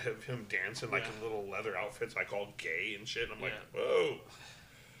online that have him dancing like in little leather outfits, like all gay and shit. And I'm like, whoa.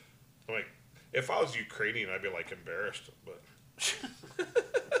 I'm like, if I was Ukrainian, I'd be like embarrassed. But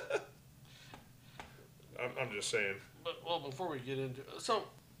I'm just saying. But well, before we get into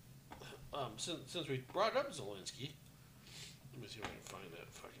since we brought up Zelensky, let me see if I can find that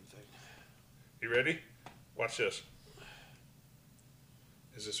fucking thing. You ready? Watch this.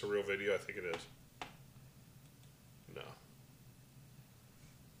 Is this a real video? I think it is. No.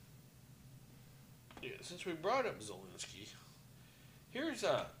 Yeah, since we brought up Zelensky, here's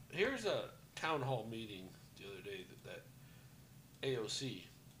a town hall meeting the other day that AOC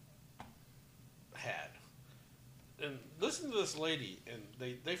had. And listen to this lady, and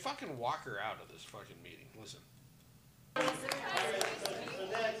they fucking walk her out of this fucking meeting. Listen.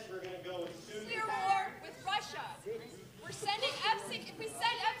 Next, we're going to go with nuclear war with Russia. We're sending F-16. If we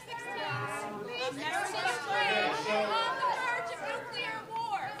send F-16s, we're on the verge of nuclear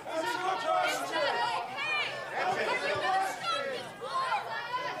war. It's not okay. Are you going to stop this war?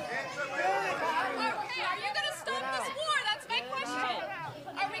 Okay, are you going to stop this war? That's my question.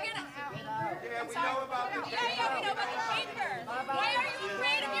 Are we going to? Yeah, we know about the chamber. Why are you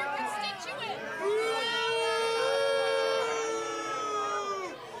afraid of your constituents?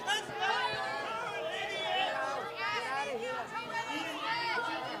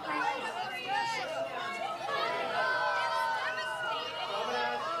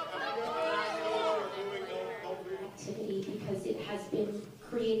 Because it has been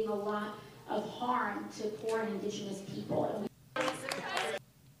creating a lot of harm to poor and indigenous people.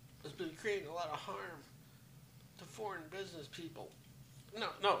 It's been creating a lot of harm to foreign business people.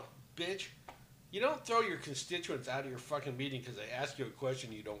 No, bitch. You don't throw your constituents out of your fucking meeting because they ask you a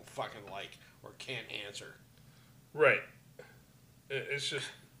question you don't fucking like or can't answer. Right. It's just...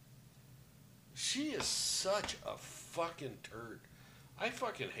 She is such a fucking turd. I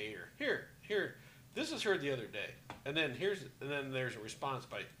fucking hate her. Here. This is her the other day. And then there's a response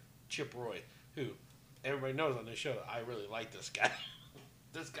by Chip Roy, who everybody knows on this show that I really like this guy.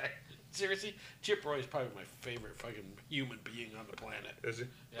 This guy. Seriously, Chip Roy is probably my favorite fucking human being on the planet. Is he?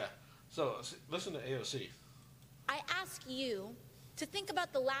 Yeah. So listen to AOC. I ask you to think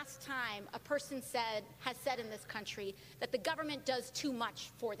about the last time a person has said in this country that the government does too much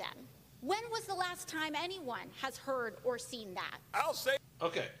for them. When was the last time anyone has heard or seen that? I'll say.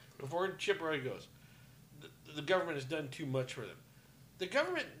 Okay, before Chip Roy goes, the government has done too much for them. The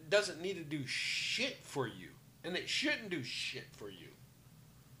government doesn't need to do shit for you, and it shouldn't do shit for you.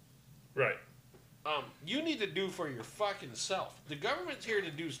 Right. you need to do for your fucking self. The government's here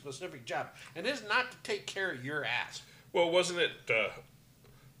to do a specific job, and it's not to take care of your ass. Well, wasn't it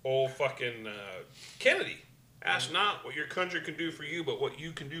old fucking Kennedy? Ask not what your country can do for you, but what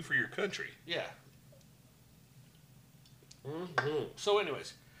you can do for your country. Yeah. Mm-hmm. So,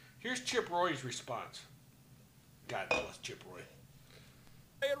 anyways, here's Chip Roy's response. God bless Chip Roy.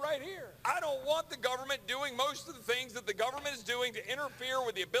 It right here. I don't want the government doing most of the things that the government is doing to interfere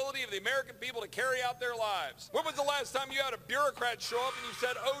with the ability of the American people to carry out their lives. When was the last time you had a bureaucrat show up and you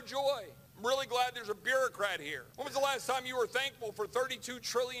said, oh joy, I'm really glad there's a bureaucrat here? When was the last time you were thankful for $32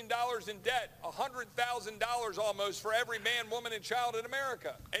 trillion in debt, $100,000 almost for every man, woman, and child in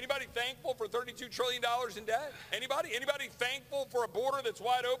America? Anybody thankful for $32 trillion in debt? Anybody? Anybody thankful for a border that's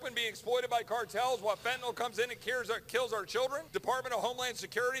wide open being exploited by cartels while fentanyl comes in and kills our children? Department of Homeland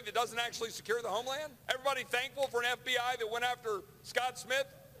Security that doesn't actually secure the homeland? Everybody thankful for an FBI that went after Scott Smith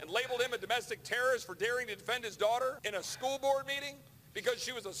and labeled him a domestic terrorist for daring to defend his daughter in a school board meeting because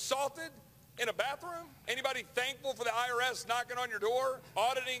she was assaulted in a bathroom? Anybody thankful for the IRS knocking on your door,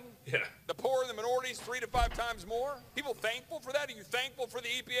 auditing the poor and the minorities 3 to 5 times more? People thankful for that? Are you thankful for the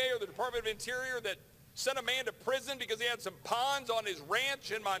EPA or the Department of Interior that sent a man to prison because he had some ponds on his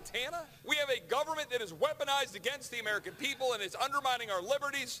ranch in Montana? We have a government that is weaponized against the American people and is undermining our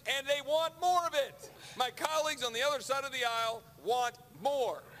liberties, and they want more of it. My colleagues on the other side of the aisle want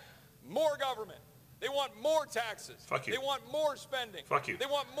more government. They want more taxes. Fuck you. They want more spending. Fuck you. They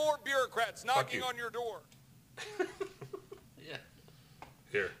want more bureaucrats knocking on your door. Yeah.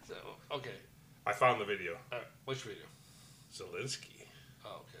 Here. So, okay. I found the video. Which video? Zelensky.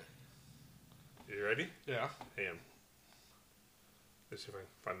 Oh, okay. You ready? Yeah. Hang on. Let's see if I can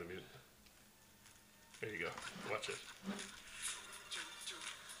find the music. There you go. Watch it.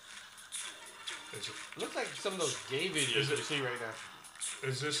 Looks like some of those gay videos you see right now.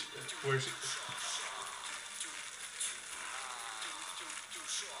 Is this... Where's it?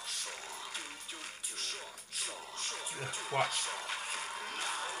 Watch.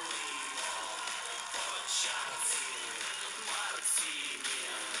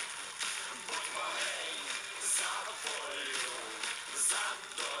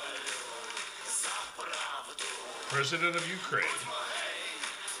 President of Ukraine.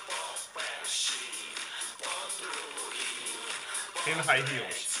 In high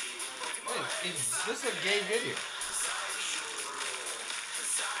heels. Hey, this is a gay video.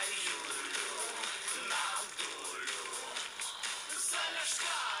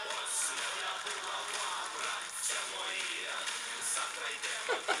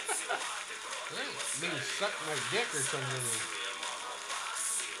 Being suck my dick or something.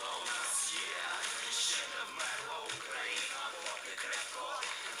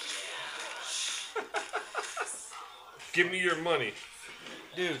 Give me your money.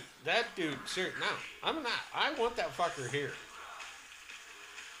 Dude, that dude, sir, no, I want that fucker here.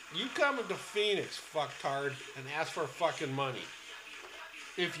 You come into Phoenix, fucktard, and ask for fucking money.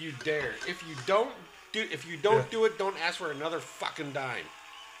 If you dare. If you don't do it, don't ask for another fucking dime.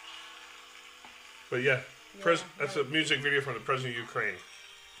 But yeah, that's a music video from the president of Ukraine.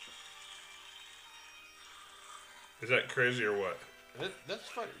 Is that crazy or what? That's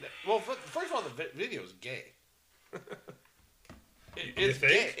funny. Well, first of all, the video is gay. It's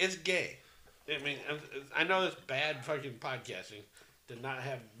gay. It's gay. I mean, I know it's bad fucking podcasting to not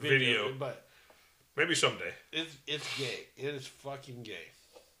have video, but maybe someday. It's gay. It is fucking gay.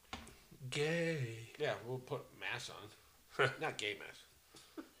 Gay. Yeah, we'll put mass on. Not gay mass.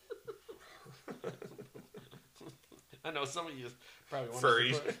 I know some of you probably want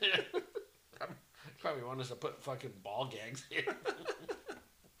furries. Us to put, probably want us to put fucking ball gags here.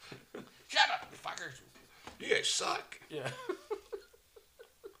 Shut up, you fuckers. You guys suck. Yeah.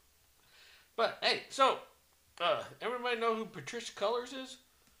 But hey, so everybody know who Patrisse Cullors is?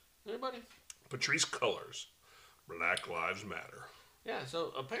 Anybody? Patrisse Cullors, Black Lives Matter. Yeah.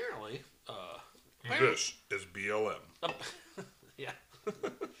 So apparently, this is BLM. Yeah.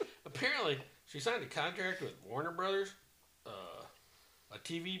 Apparently, she signed a contract with Warner Brothers, a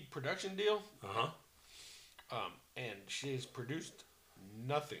TV production deal. And she's produced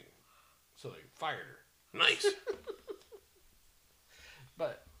nothing, so they fired her. Nice.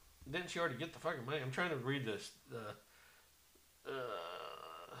 But didn't she already get the fucking money? I'm trying to read this.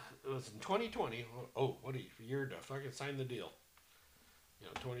 It was in 2020. Oh, what a year to fucking sign the deal.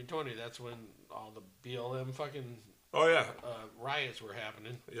 2020. That's when all the BLM fucking riots were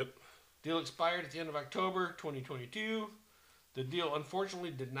happening. Yep. Deal expired at the end of October 2022. The deal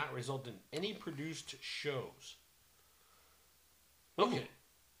unfortunately did not result in any produced shows. Okay.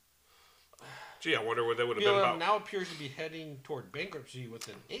 Gee, I wonder what that would have been BLM about. now appears to be heading toward bankruptcy with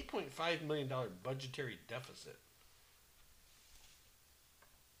an $8.5 million budgetary deficit.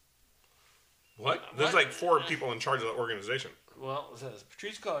 What? There's like 4 people in charge of the organization. Well, it says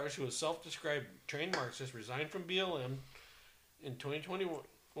Patrisse Cullors, who is self-described trained Marxist, resigned from BLM in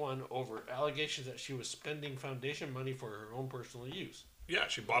 2021 over allegations that she was spending foundation money for her own personal use. Yeah,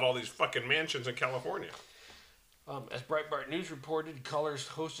 she bought all these fucking mansions in California. As Breitbart News reported, Cullors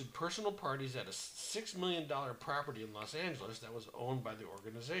hosted personal parties at a $6 million property in Los Angeles that was owned by the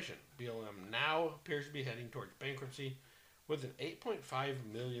organization. BLM now appears to be heading towards bankruptcy with an $8.5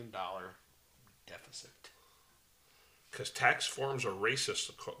 million deficit. Because tax forms are racist,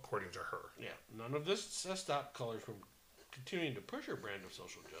 according to her. Yeah, none of this has stopped Cullors from continuing to push her brand of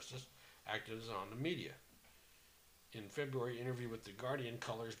social justice, activism on the media. In February interview with The Guardian,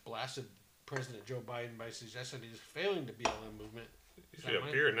 Cullors blasted President Joe Biden by suggesting he's failing the BLM movement. He's got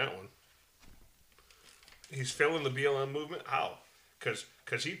a beer in that one. He's failing the BLM movement? How? Because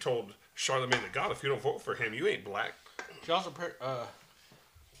he told Charlamagne the God, if you don't vote for him, you ain't black. She also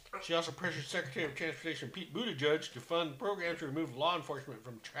pressured Secretary of Transportation Pete Buttigieg to fund programs to remove law enforcement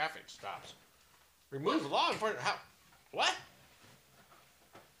from traffic stops. Remove law enforcement? How? What?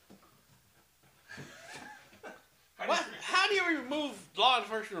 What? How do you remove law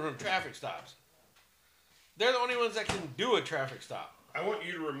enforcement from traffic stops? They're the only ones that can do a traffic stop. I want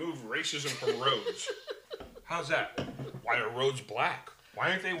you to remove racism from roads. How's that? Why are roads black?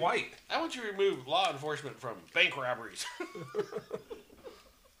 Why aren't they white? I want you to remove law enforcement from bank robberies.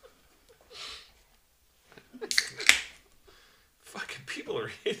 Fucking people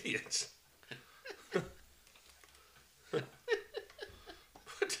are idiots.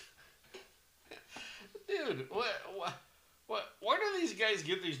 Dude, where do these guys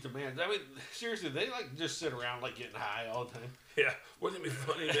get these demands? I mean, seriously, they like just sit around like getting high all the time. Yeah, wouldn't it be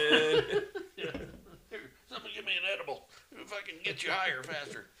funny, man? Yeah. Here, somebody give me an edible if I can get you higher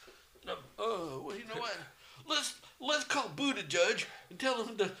faster. Oh, well, you know what? Let's call Buttigieg and tell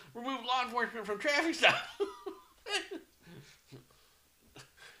him to remove law enforcement from traffic stops.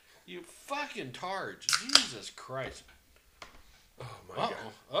 You fucking tards. Jesus Christ. Oh, my God.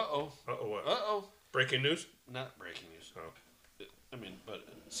 Uh-oh. Uh-oh, what? Uh-oh. Breaking news? Not breaking news. Oh. I mean, but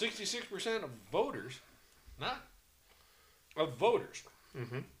 66% of voters, of voters,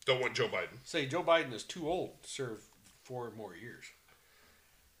 don't want Joe Biden. Say Joe Biden is too old to serve 4 more years.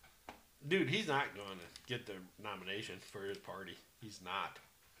 Dude, he's not going to get the nomination for his party. He's not.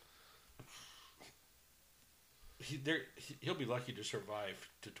 He'll be lucky to survive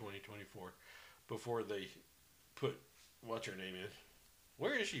to 2024 before they put what's her name in.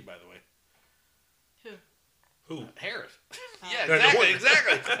 Where is she, by the way? Who? Harris. Yeah,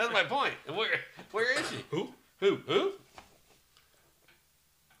 exactly. That's my point. And where is she? Who?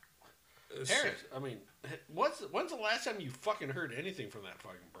 Harris. I mean, when's the last time you fucking heard anything from that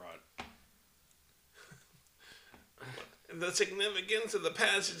fucking broad? The significance of the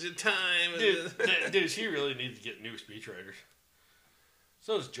passage of time. Dude, she really needs to get new speechwriters.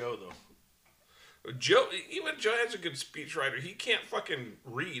 So does Joe, though. Even Joe has a good speechwriter. He can't fucking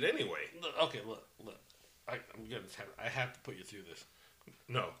read anyway. Okay, look. I have to put you through this.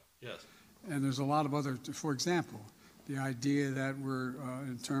 No. Yes. And there's a lot of other, for example, the idea that we're,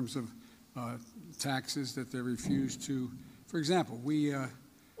 in terms of taxes, that they refuse to, for example,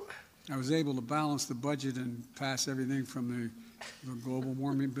 I was able to balance the budget and pass everything from the global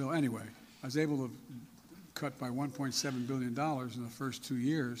warming bill. Anyway, I was able to cut by $1.7 billion in the first 2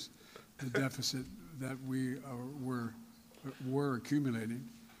 years the deficit that we were accumulating.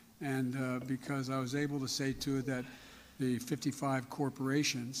 And because I was able to say to it that the 55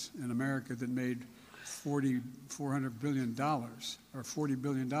 corporations in America that made $400 billion, or $400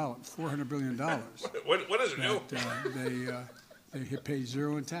 billion. What does it do? They pay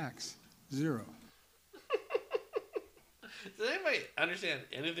zero in tax. Zero. Does anybody understand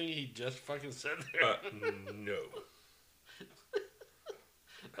anything he just fucking said there? No.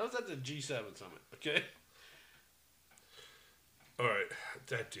 That was at the G7 summit, okay? All right,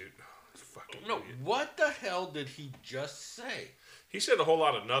 that dude. Fucking no, idiot. What the hell did he just say? He said a whole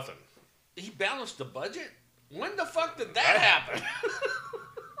lot of nothing. He balanced the budget? When the fuck did that happen?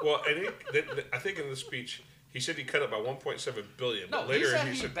 Well, I think in the speech, he said he cut it by $1.7 billion. No, but later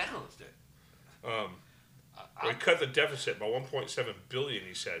he said balanced it. We cut the deficit by $1.7 billion,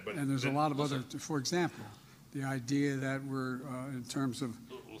 he said. But and there's a lot of other, for example, the idea that we're, in terms of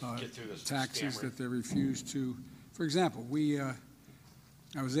taxes, that they refuse to, for example,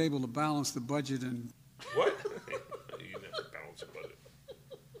 I was able to balance the budget and... What? You never balance a budget.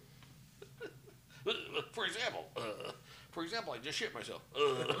 For example, I just shit myself.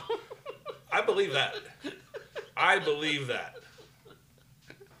 I I believe that. I believe that.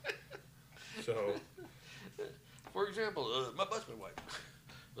 So, for example, my bus's been wiped.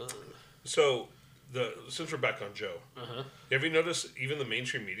 So, since we're back on Joe, have you noticed even the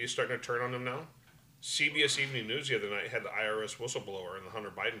mainstream media is starting to turn on him now? CBS Evening News the other night had the IRS whistleblower in the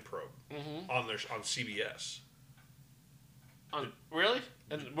Hunter Biden probe on CBS. Really?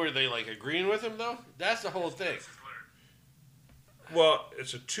 And were they like agreeing with him though? That's the whole thing. Well,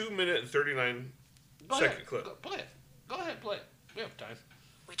 it's a 2-minute and 39-second clip. Go ahead, play it. We have time.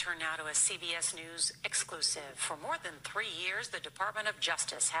 We turn now to a CBS News exclusive. For more than 3 years, the Department of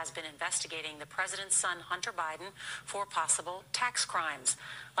Justice has been investigating the president's son, Hunter Biden, for possible tax crimes.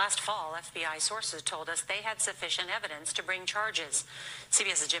 Last fall, FBI sources told us they had sufficient evidence to bring charges.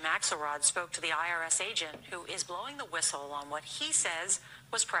 CBS's Jim Axelrod spoke to the IRS agent who is blowing the whistle on what he says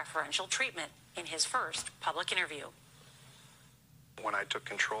was preferential treatment in his first public interview. When I took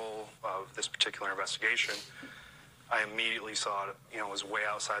control of this particular investigation, I immediately saw it, was way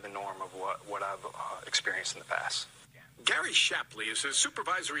outside the norm of what I've experienced in the past. Gary Shapley is a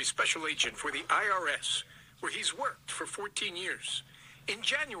supervisory special agent for the IRS, where he's worked for 14 years. In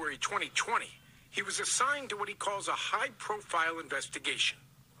January 2020, he was assigned to what he calls a high-profile investigation.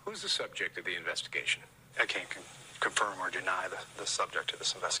 Who's the subject of the investigation? I can't confirm or deny the subject of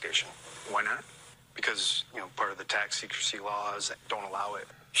this investigation. Why not? Because, part of the tax secrecy laws don't allow it.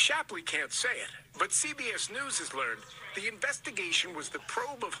 Shapley can't say it, but CBS News has learned the investigation was the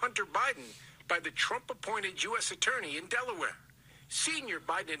probe of Hunter Biden by the Trump-appointed U.S. attorney in Delaware. Senior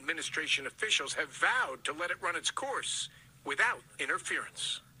Biden administration officials have vowed to let it run its course without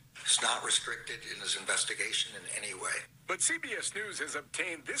interference. It's not restricted in his investigation in any way. But CBS News has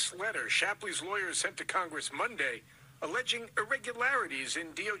obtained this letter Shapley's lawyers sent to Congress Monday, alleging irregularities in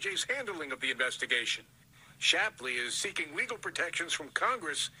DOJ's handling of the investigation. Shapley is seeking legal protections from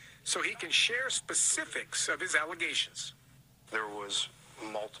Congress so he can share specifics of his allegations. There was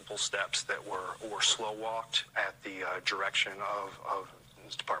multiple steps that were slow-walked at the direction of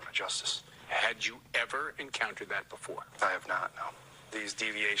the Department of Justice. Had you ever encountered that before? I have not, no. These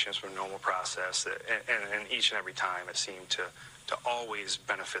deviations from normal process, and each and every time it seemed to always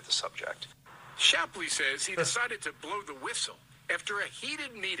benefit the subject. Shapley says he decided to blow the whistle after a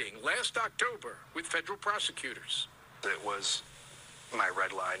heated meeting last October with federal prosecutors. It was my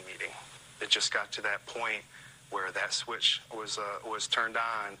red line meeting. It just got to that point where that switch was turned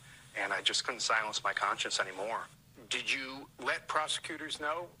on, and I just couldn't silence my conscience anymore. Did you let prosecutors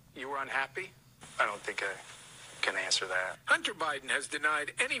know you were unhappy? I don't think I can answer that. Hunter Biden has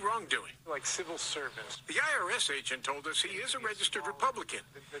denied any wrongdoing. Like civil servants. The IRS agent told us he is a registered Republican.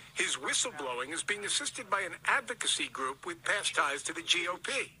 His whistleblowing is being assisted by an advocacy group with past ties to the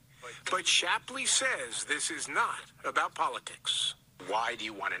GOP. But Shapley says this is not about politics. Why do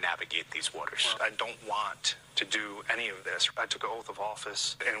you want to navigate these waters? I don't want to do any of this. I took an oath of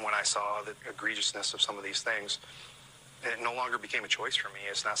office, and when I saw the egregiousness of some of these things, it no longer became a choice for me.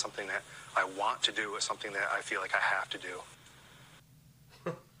 It's not something that I want to do. It's something that I feel like I have to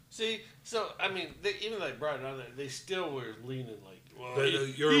do. See, so, I mean, even though they brought it on there, they still were leaning like, well,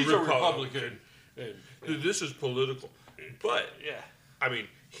 you're he's a a Republican. Republican. This is political. But, yeah. I mean,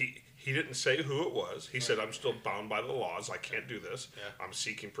 he didn't say who it was. He said, I'm still bound by the laws. I can't do this. Yeah. I'm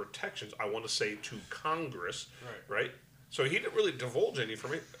seeking protections. I want to say to Congress, right? So he didn't really divulge any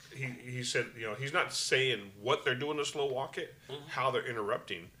from it. He said, he's not saying what they're doing to slow walk it, how they're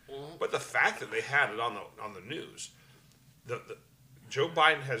interrupting, but the fact that they had it on the news. Joe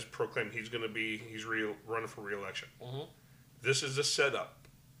Biden has proclaimed he's running for re-election. This is a setup.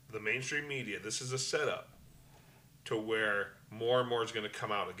 The mainstream media. This is a setup to where more and more is going to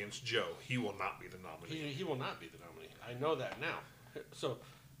come out against Joe. He will not be the nominee. He will not be the nominee. I know that now. So,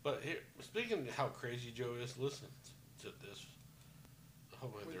 but here, speaking of how crazy Joe is, listen to this.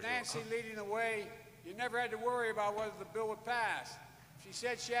 With Nancy leading the way, you never had to worry about whether the bill would pass. She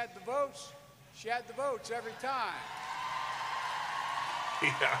said she had the votes. She had the votes every time.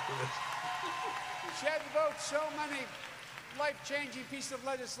 Yeah. She had the votes. So many life-changing pieces of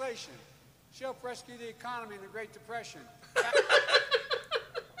legislation. She helped rescue the economy in the Great Depression.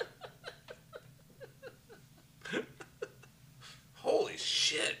 Holy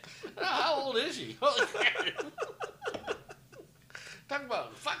shit. How old is she? Holy crap. Talk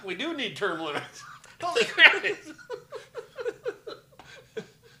about, fuck, we do need term limits. Holy crap.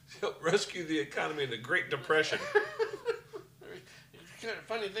 Help rescue the economy in the Great Depression. The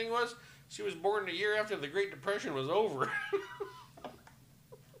funny thing was, she was born a year after the Great Depression was over.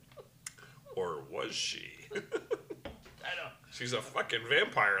 Or was she? I know. She's a fucking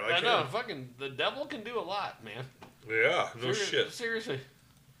vampire. Like I know. him. Fucking the devil can do a lot, man. Yeah, no shit. Seriously.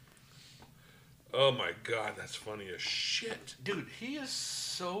 Oh my God, that's funny as shit. Dude, he is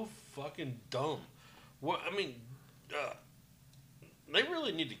so fucking dumb. What I mean, they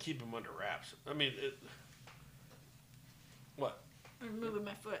really need to keep him under wraps. I mean, what? I'm moving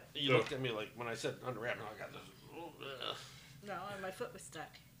my foot. You looked at me like when I said under wraps. No, I got this. No, my foot was stuck.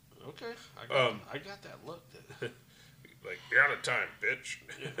 Okay, I got that look. Like, you're out of time, bitch.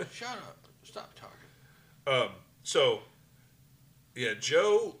 Yeah, shut up. Stop talking. So, yeah,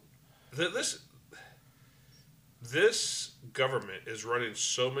 Joe, this government is running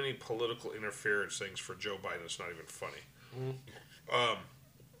so many political interference things for Joe Biden. It's not even funny.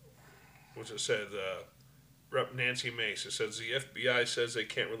 What's it said? Rep. Nancy Mace. It says the FBI says they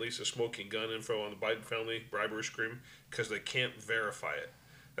can't release the smoking gun info on the Biden family bribery scream because they can't verify it.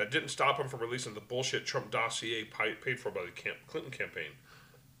 That didn't stop him from releasing the bullshit Trump dossier paid for by the Clinton campaign.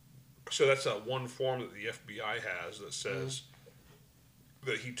 So that's one form that the FBI has that says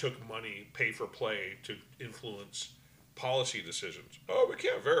that he took money, pay for play, to influence policy decisions. Oh, we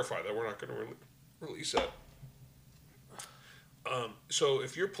can't verify that. We're not going to release that. So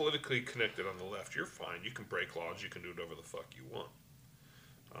if you're politically connected on the left, you're fine. You can break laws. You can do whatever the fuck you want.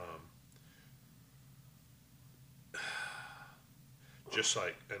 Just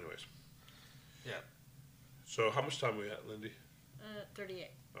like, anyways. Yeah. So how much time we got, Lindy? 38.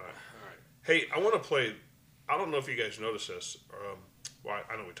 All right. Hey, I want to play. I don't know if you guys noticed this. Well,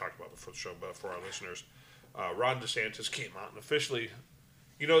 I know we talked about it before the show, but for our listeners, Ron DeSantis came out and officially,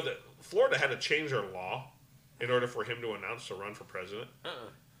 you know, that Florida had to change their law in order for him to announce to run for president.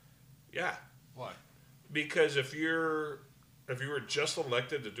 Yeah. Why? Because if you were just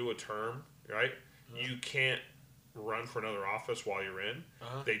elected to do a term, right, you can't run for another office while you're in.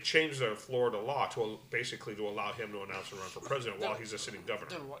 They changed their Florida law to basically to allow him to announce and run for president while he's a sitting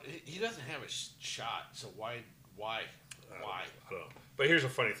governor. He doesn't have a shot, so why? I don't know. But here's the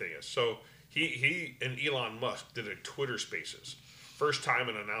funny thing is, so he and Elon Musk did a Twitter Spaces. First time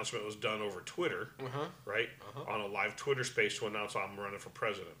an announcement was done over Twitter, right? On a live Twitter space to announce I'm running for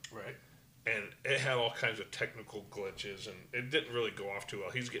president. Right. And it had all kinds of technical glitches, and it didn't really go off too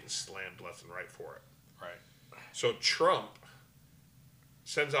well. He's getting slammed left and right for it. Right. So Trump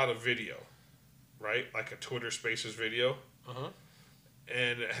sends out a video, right? Like a Twitter Spaces video.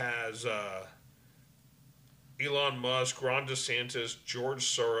 And it has Elon Musk, Ron DeSantis, George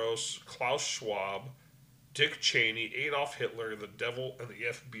Soros, Klaus Schwab, Dick Cheney, Adolf Hitler, the devil, and the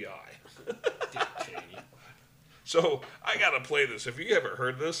FBI. Dick Cheney. So I gotta play this. If you haven't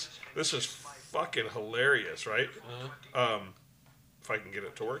heard this, this is fucking hilarious, right? If I can get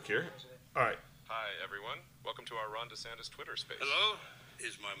it to work here. All right. Hi, everyone. Welcome to our Ron DeSantis Twitter space. Hello?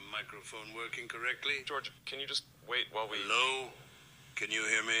 Is my microphone working correctly? George, can you just wait while we... Hello? Can you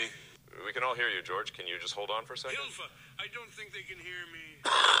hear me? We can all hear you, George. Can you just hold on for a second? Hilfa, I don't think they can hear me.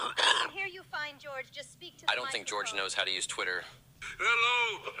 I can hear you fine, George. Just speak to the I don't think George knows how to use Twitter.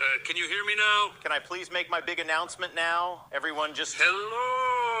 Hello? Can you hear me now? Can I please make my big announcement now? Everyone just...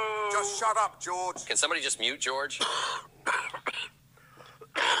 Hello? Just shut up, George. Can somebody just mute George?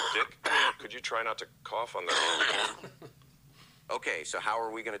 Dick, could you try not to cough on the... Okay, so how are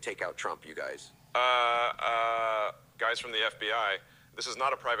we going to take out Trump, you guys? Guys from the FBI, this is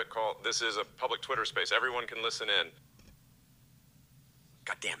not a private call. This is a public Twitter space. Everyone can listen in.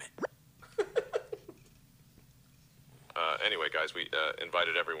 God damn it. Anyway, guys, we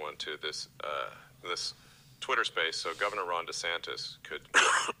invited everyone to this Twitter space so Governor Ron DeSantis could...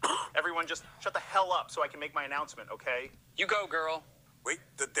 Everyone just shut the hell up so I can make my announcement, okay? You go, girl. Wait,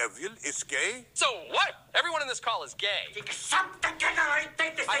 the devil is gay? So what? Everyone in this call is gay. I happen to know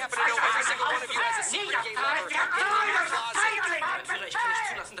every single one of you has a secret gay lover in your closet.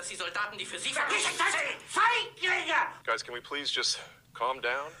 Guys, can we please just calm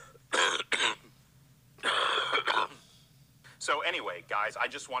down? So anyway, guys, I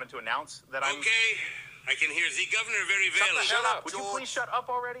just wanted to announce that I'm... Okay, I can hear the governor very well. Shut up, Would you please shut up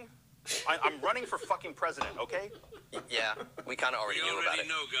already? I'm running for fucking president, okay? Yeah, we kind of already knew about it.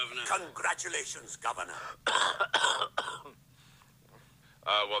 know, Governor. Congratulations, Governor.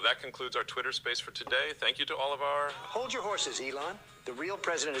 Well, that concludes our Twitter space for today. Thank you to all of our... Hold your horses, Elon. The real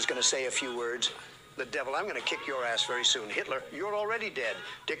president is going to say a few words. The devil, I'm going to kick your ass very soon. Hitler, you're already dead.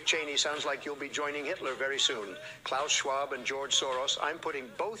 Dick Cheney sounds like you'll be joining Hitler very soon. Klaus Schwab and George Soros, I'm putting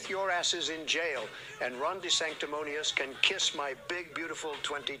both your asses in jail. And Ron DeSanctimonious can kiss my big, beautiful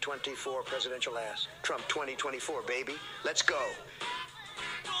 2024 presidential ass. Trump 2024, baby. Let's go.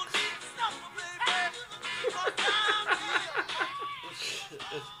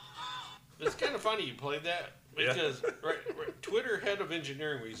 It's kind of funny you played that because Twitter head of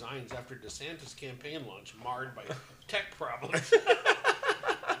engineering resigns after DeSantis campaign launch marred by tech problems.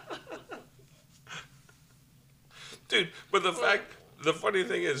 Dude, but the funny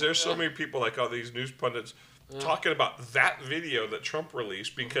thing is, there's so many people like all these news pundits talking about that video that Trump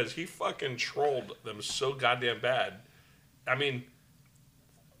released because he fucking trolled them so goddamn bad. I mean,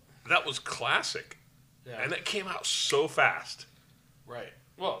 that was classic. Yeah. And it came out so fast. Right.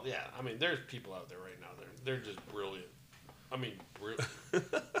 Well, yeah. I mean, there's people out there right now. They're just brilliant. I mean,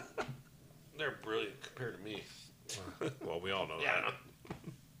 they're brilliant compared to me. Well, we all know Yeah.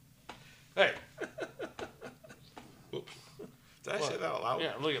 that. Hey. Oops. Did I say that out loud?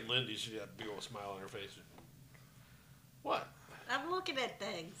 Yeah, look at Lindy. She got a big old smile on her face. What? I'm looking at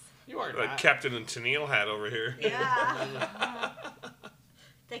things. You are like not. Captain and Tennille hat over here. Yeah.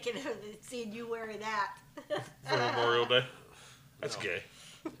 Thinking of seeing you wearing that. For Memorial Day. That's No. gay.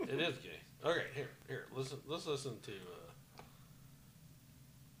 It is gay. Okay, here. Let's listen to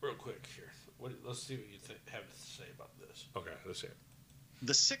real quick here. Let's see what you have to say about this. Okay, let's see it.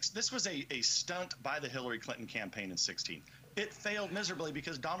 This was a stunt by the Hillary Clinton campaign in 2016. It failed miserably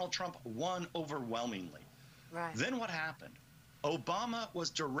because Donald Trump won overwhelmingly. Right. Then what happened? Obama was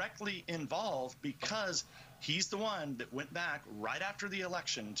directly involved because he's the one that went back right after the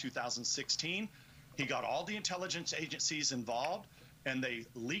election in 2016. He got all the intelligence agencies involved, and they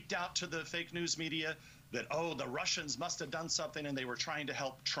leaked out to the fake news media that, oh, the Russians must have done something and they were trying to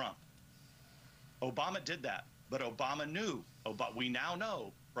help Trump. Obama did that, but Obama knew. But we now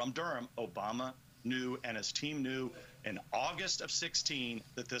know from Durham, Obama knew and his team knew in August of 2016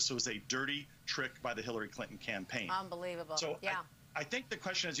 that this was a dirty trick by the Hillary Clinton campaign. Unbelievable. So yeah. I think the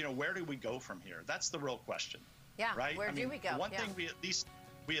question is, where do we go from here? That's the real question. Yeah. Right? Where do we go? The one Yeah. thing we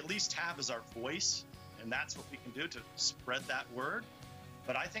at least have is our voice, and that's what we can do to spread that word.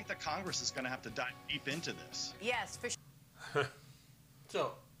 But I think the Congress is going to have to dive deep into this. Yes, for sure.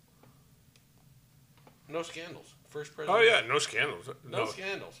 So, no scandals. First president. Oh, yeah, no scandals. No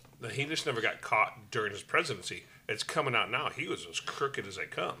scandals. No, he just never got caught during his presidency. It's coming out now. He was as crooked as they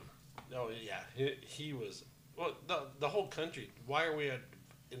come. Oh, yeah. He was. Well, the whole country. Why are we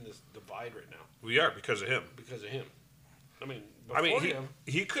in this divide right now? We are because of him. Because of him. I mean, before him.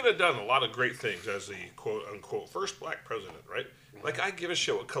 he could have done a lot of great things as the quote-unquote first black president, right? Mm-hmm. Like, I give a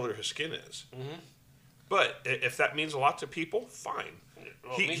shit what color his skin is. Mm-hmm. But if that means a lot to people, fine.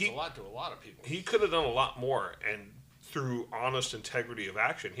 Well, it means a lot to a lot of people. He could have done a lot more, and through honest integrity of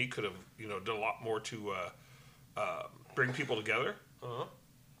action, he could have done a lot more to bring people together. Uh-huh.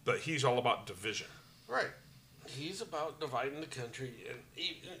 But he's all about division. Right. He's about dividing the country, and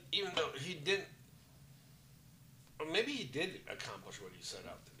even though he didn't, or maybe he did accomplish what he set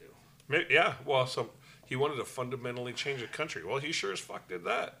out to do. Maybe, yeah. Well, he wanted to fundamentally change the country. Well, he sure as fuck did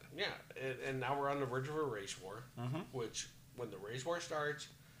that. Yeah, and now we're on the verge of a race war, which, when the race war starts,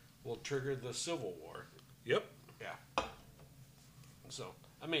 will trigger the Civil War. Yep. Yeah. So,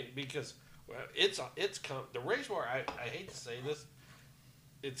 I mean, because the race war. I hate to say this,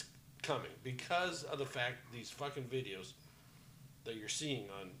 it's coming because of the fact these fucking videos that you're seeing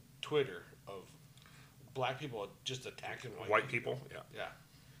on Twitter of black people just attacking white people. Yeah.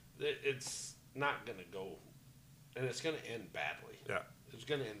 Yeah. It's not gonna go, and it's gonna end badly. Yeah. It's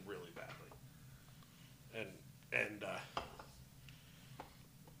gonna end really badly. And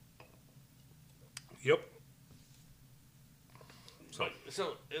Yep.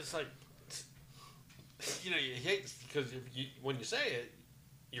 So it's like, you hate because when you say it,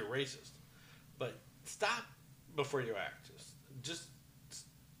 you're racist, but stop before you act. Just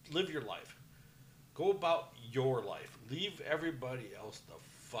live your life. Go about your life. Leave everybody else the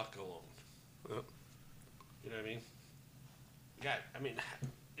fuck alone. Yep. You know what I mean? God, I mean,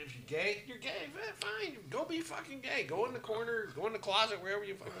 if you're gay, you're gay. Fine, go be fucking gay. Go in the corner, go in the closet, wherever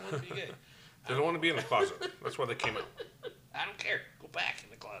you fucking want to be gay. They don't want to be in the closet. That's why they came out. I don't care. Go back in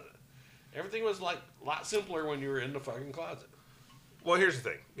the closet. Everything was like a lot simpler when you were in the fucking closet. Well, here's the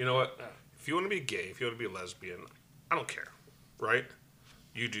thing. You know what? If you want to be gay, if you want to be lesbian, I don't care. Right?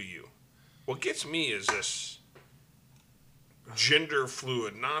 You do you. What gets me is this gender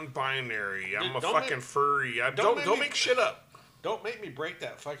fluid, non-binary. I'm a fucking furry. Don't make shit up. Don't make me break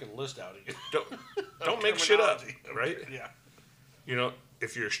that fucking list out again. Don't make shit up. Right? Yeah.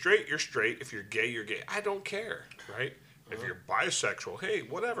 If you're straight, you're straight. If you're gay, you're gay. I don't care. Right? If you're bisexual, hey,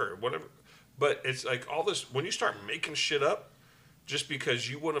 whatever. But it's like all this, when you start making shit up, just because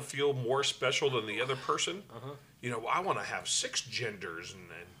you want to feel more special than the other person, I want to have 6 genders, and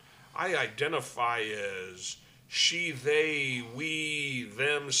I identify as she, they, we,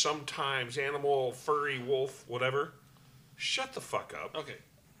 them, sometimes, animal, furry, wolf, whatever. Shut the fuck up. Okay.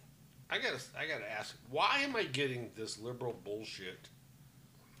 I gotta ask, why am I getting this liberal bullshit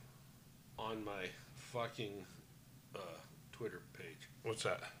on my fucking Twitter page? What's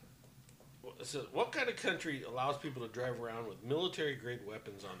that? It says, what kind of country allows people to drive around with military-grade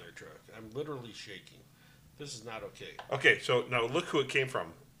weapons on their truck? I'm literally shaking. This is not okay. Okay, so now look who it came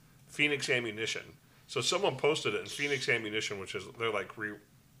from. Phoenix Ammunition. So someone posted it, and Phoenix Ammunition, which is, they're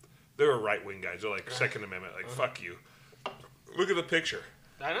a right-wing guys. They're like Second Amendment. Like, fuck you. Look at the picture.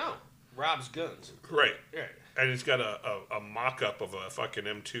 I know. Rob's guns. Right. Right. And it's got a mock-up of a fucking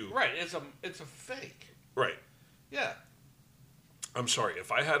M2. Right. It's a fake. Right. Yeah. I'm sorry.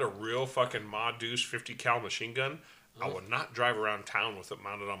 If I had a real fucking Ma Deuce 50 cal machine gun, I would not drive around town with it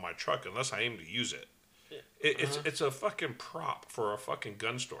mounted on my truck unless I aim to use it. It's a fucking prop for a fucking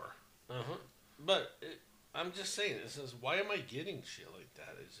gun store. But I'm just saying, it says, why am I getting shit like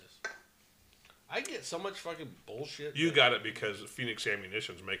that? It's just, I get so much fucking bullshit. You got it because Phoenix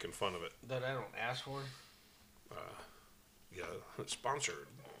Ammunition's making fun of it. That I don't ask for? Yeah, sponsored,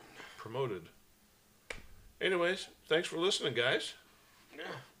 promoted. Anyways, thanks for listening, guys. Yeah.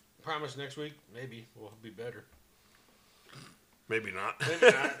 Promise next week, maybe we'll be better. Maybe not.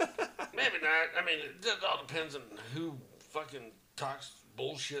 Maybe not. Maybe not. I mean, it all depends on who fucking talks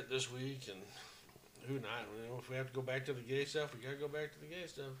bullshit this week and who not. You know, if we have to go back to the gay stuff, we gotta go back to the gay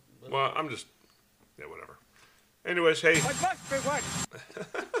stuff. But well, I'm just, yeah, whatever. Anyways, hey. What must be what?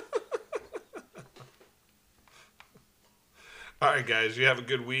 All right, guys. You have a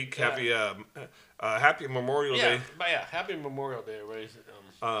good week. Yeah. Happy Memorial Day. But yeah, happy Memorial Day, everybody.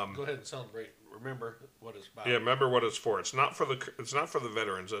 Go ahead and celebrate. Remember what it's about. Yeah, remember what it's for. It's not for the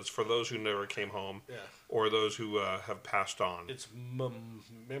veterans. It's for those who never came home, or those who have passed on. It's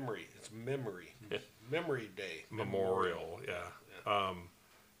memory. It's memory. Yeah. Memory Day. Memorial. Yeah.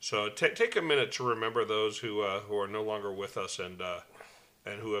 So take a minute to remember those who are no longer with us and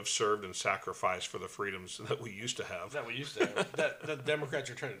who have served and sacrificed for the freedoms that we used to have. that the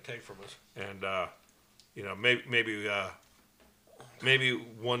Democrats are trying to take from us. And maybe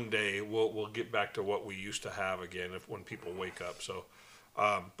one day we'll get back to what we used to have again when people wake up. So,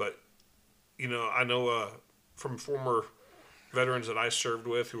 but I know from former veterans that I served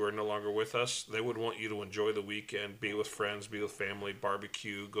with who are no longer with us, they would want you to enjoy the weekend, be with friends, be with family,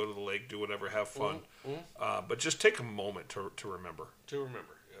 barbecue, go to the lake, do whatever, have fun. But just take a moment to remember.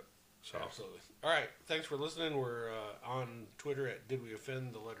 Yep. So absolutely. All right. Thanks for listening. We're on Twitter at Did We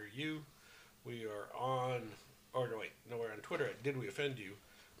Offend the Letter U. We are on. We're on Twitter at Did We Offend You.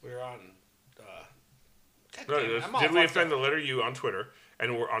 We're on. Did We Offend the Letter U on Twitter,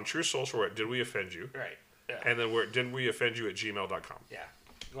 and we're on True Social. We're at Did We Offend You. Right. Yeah. And then we're at didweoffendyou@gmail.com. Yeah.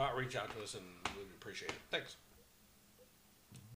 Go out, reach out to us, and we'd appreciate it. Thanks.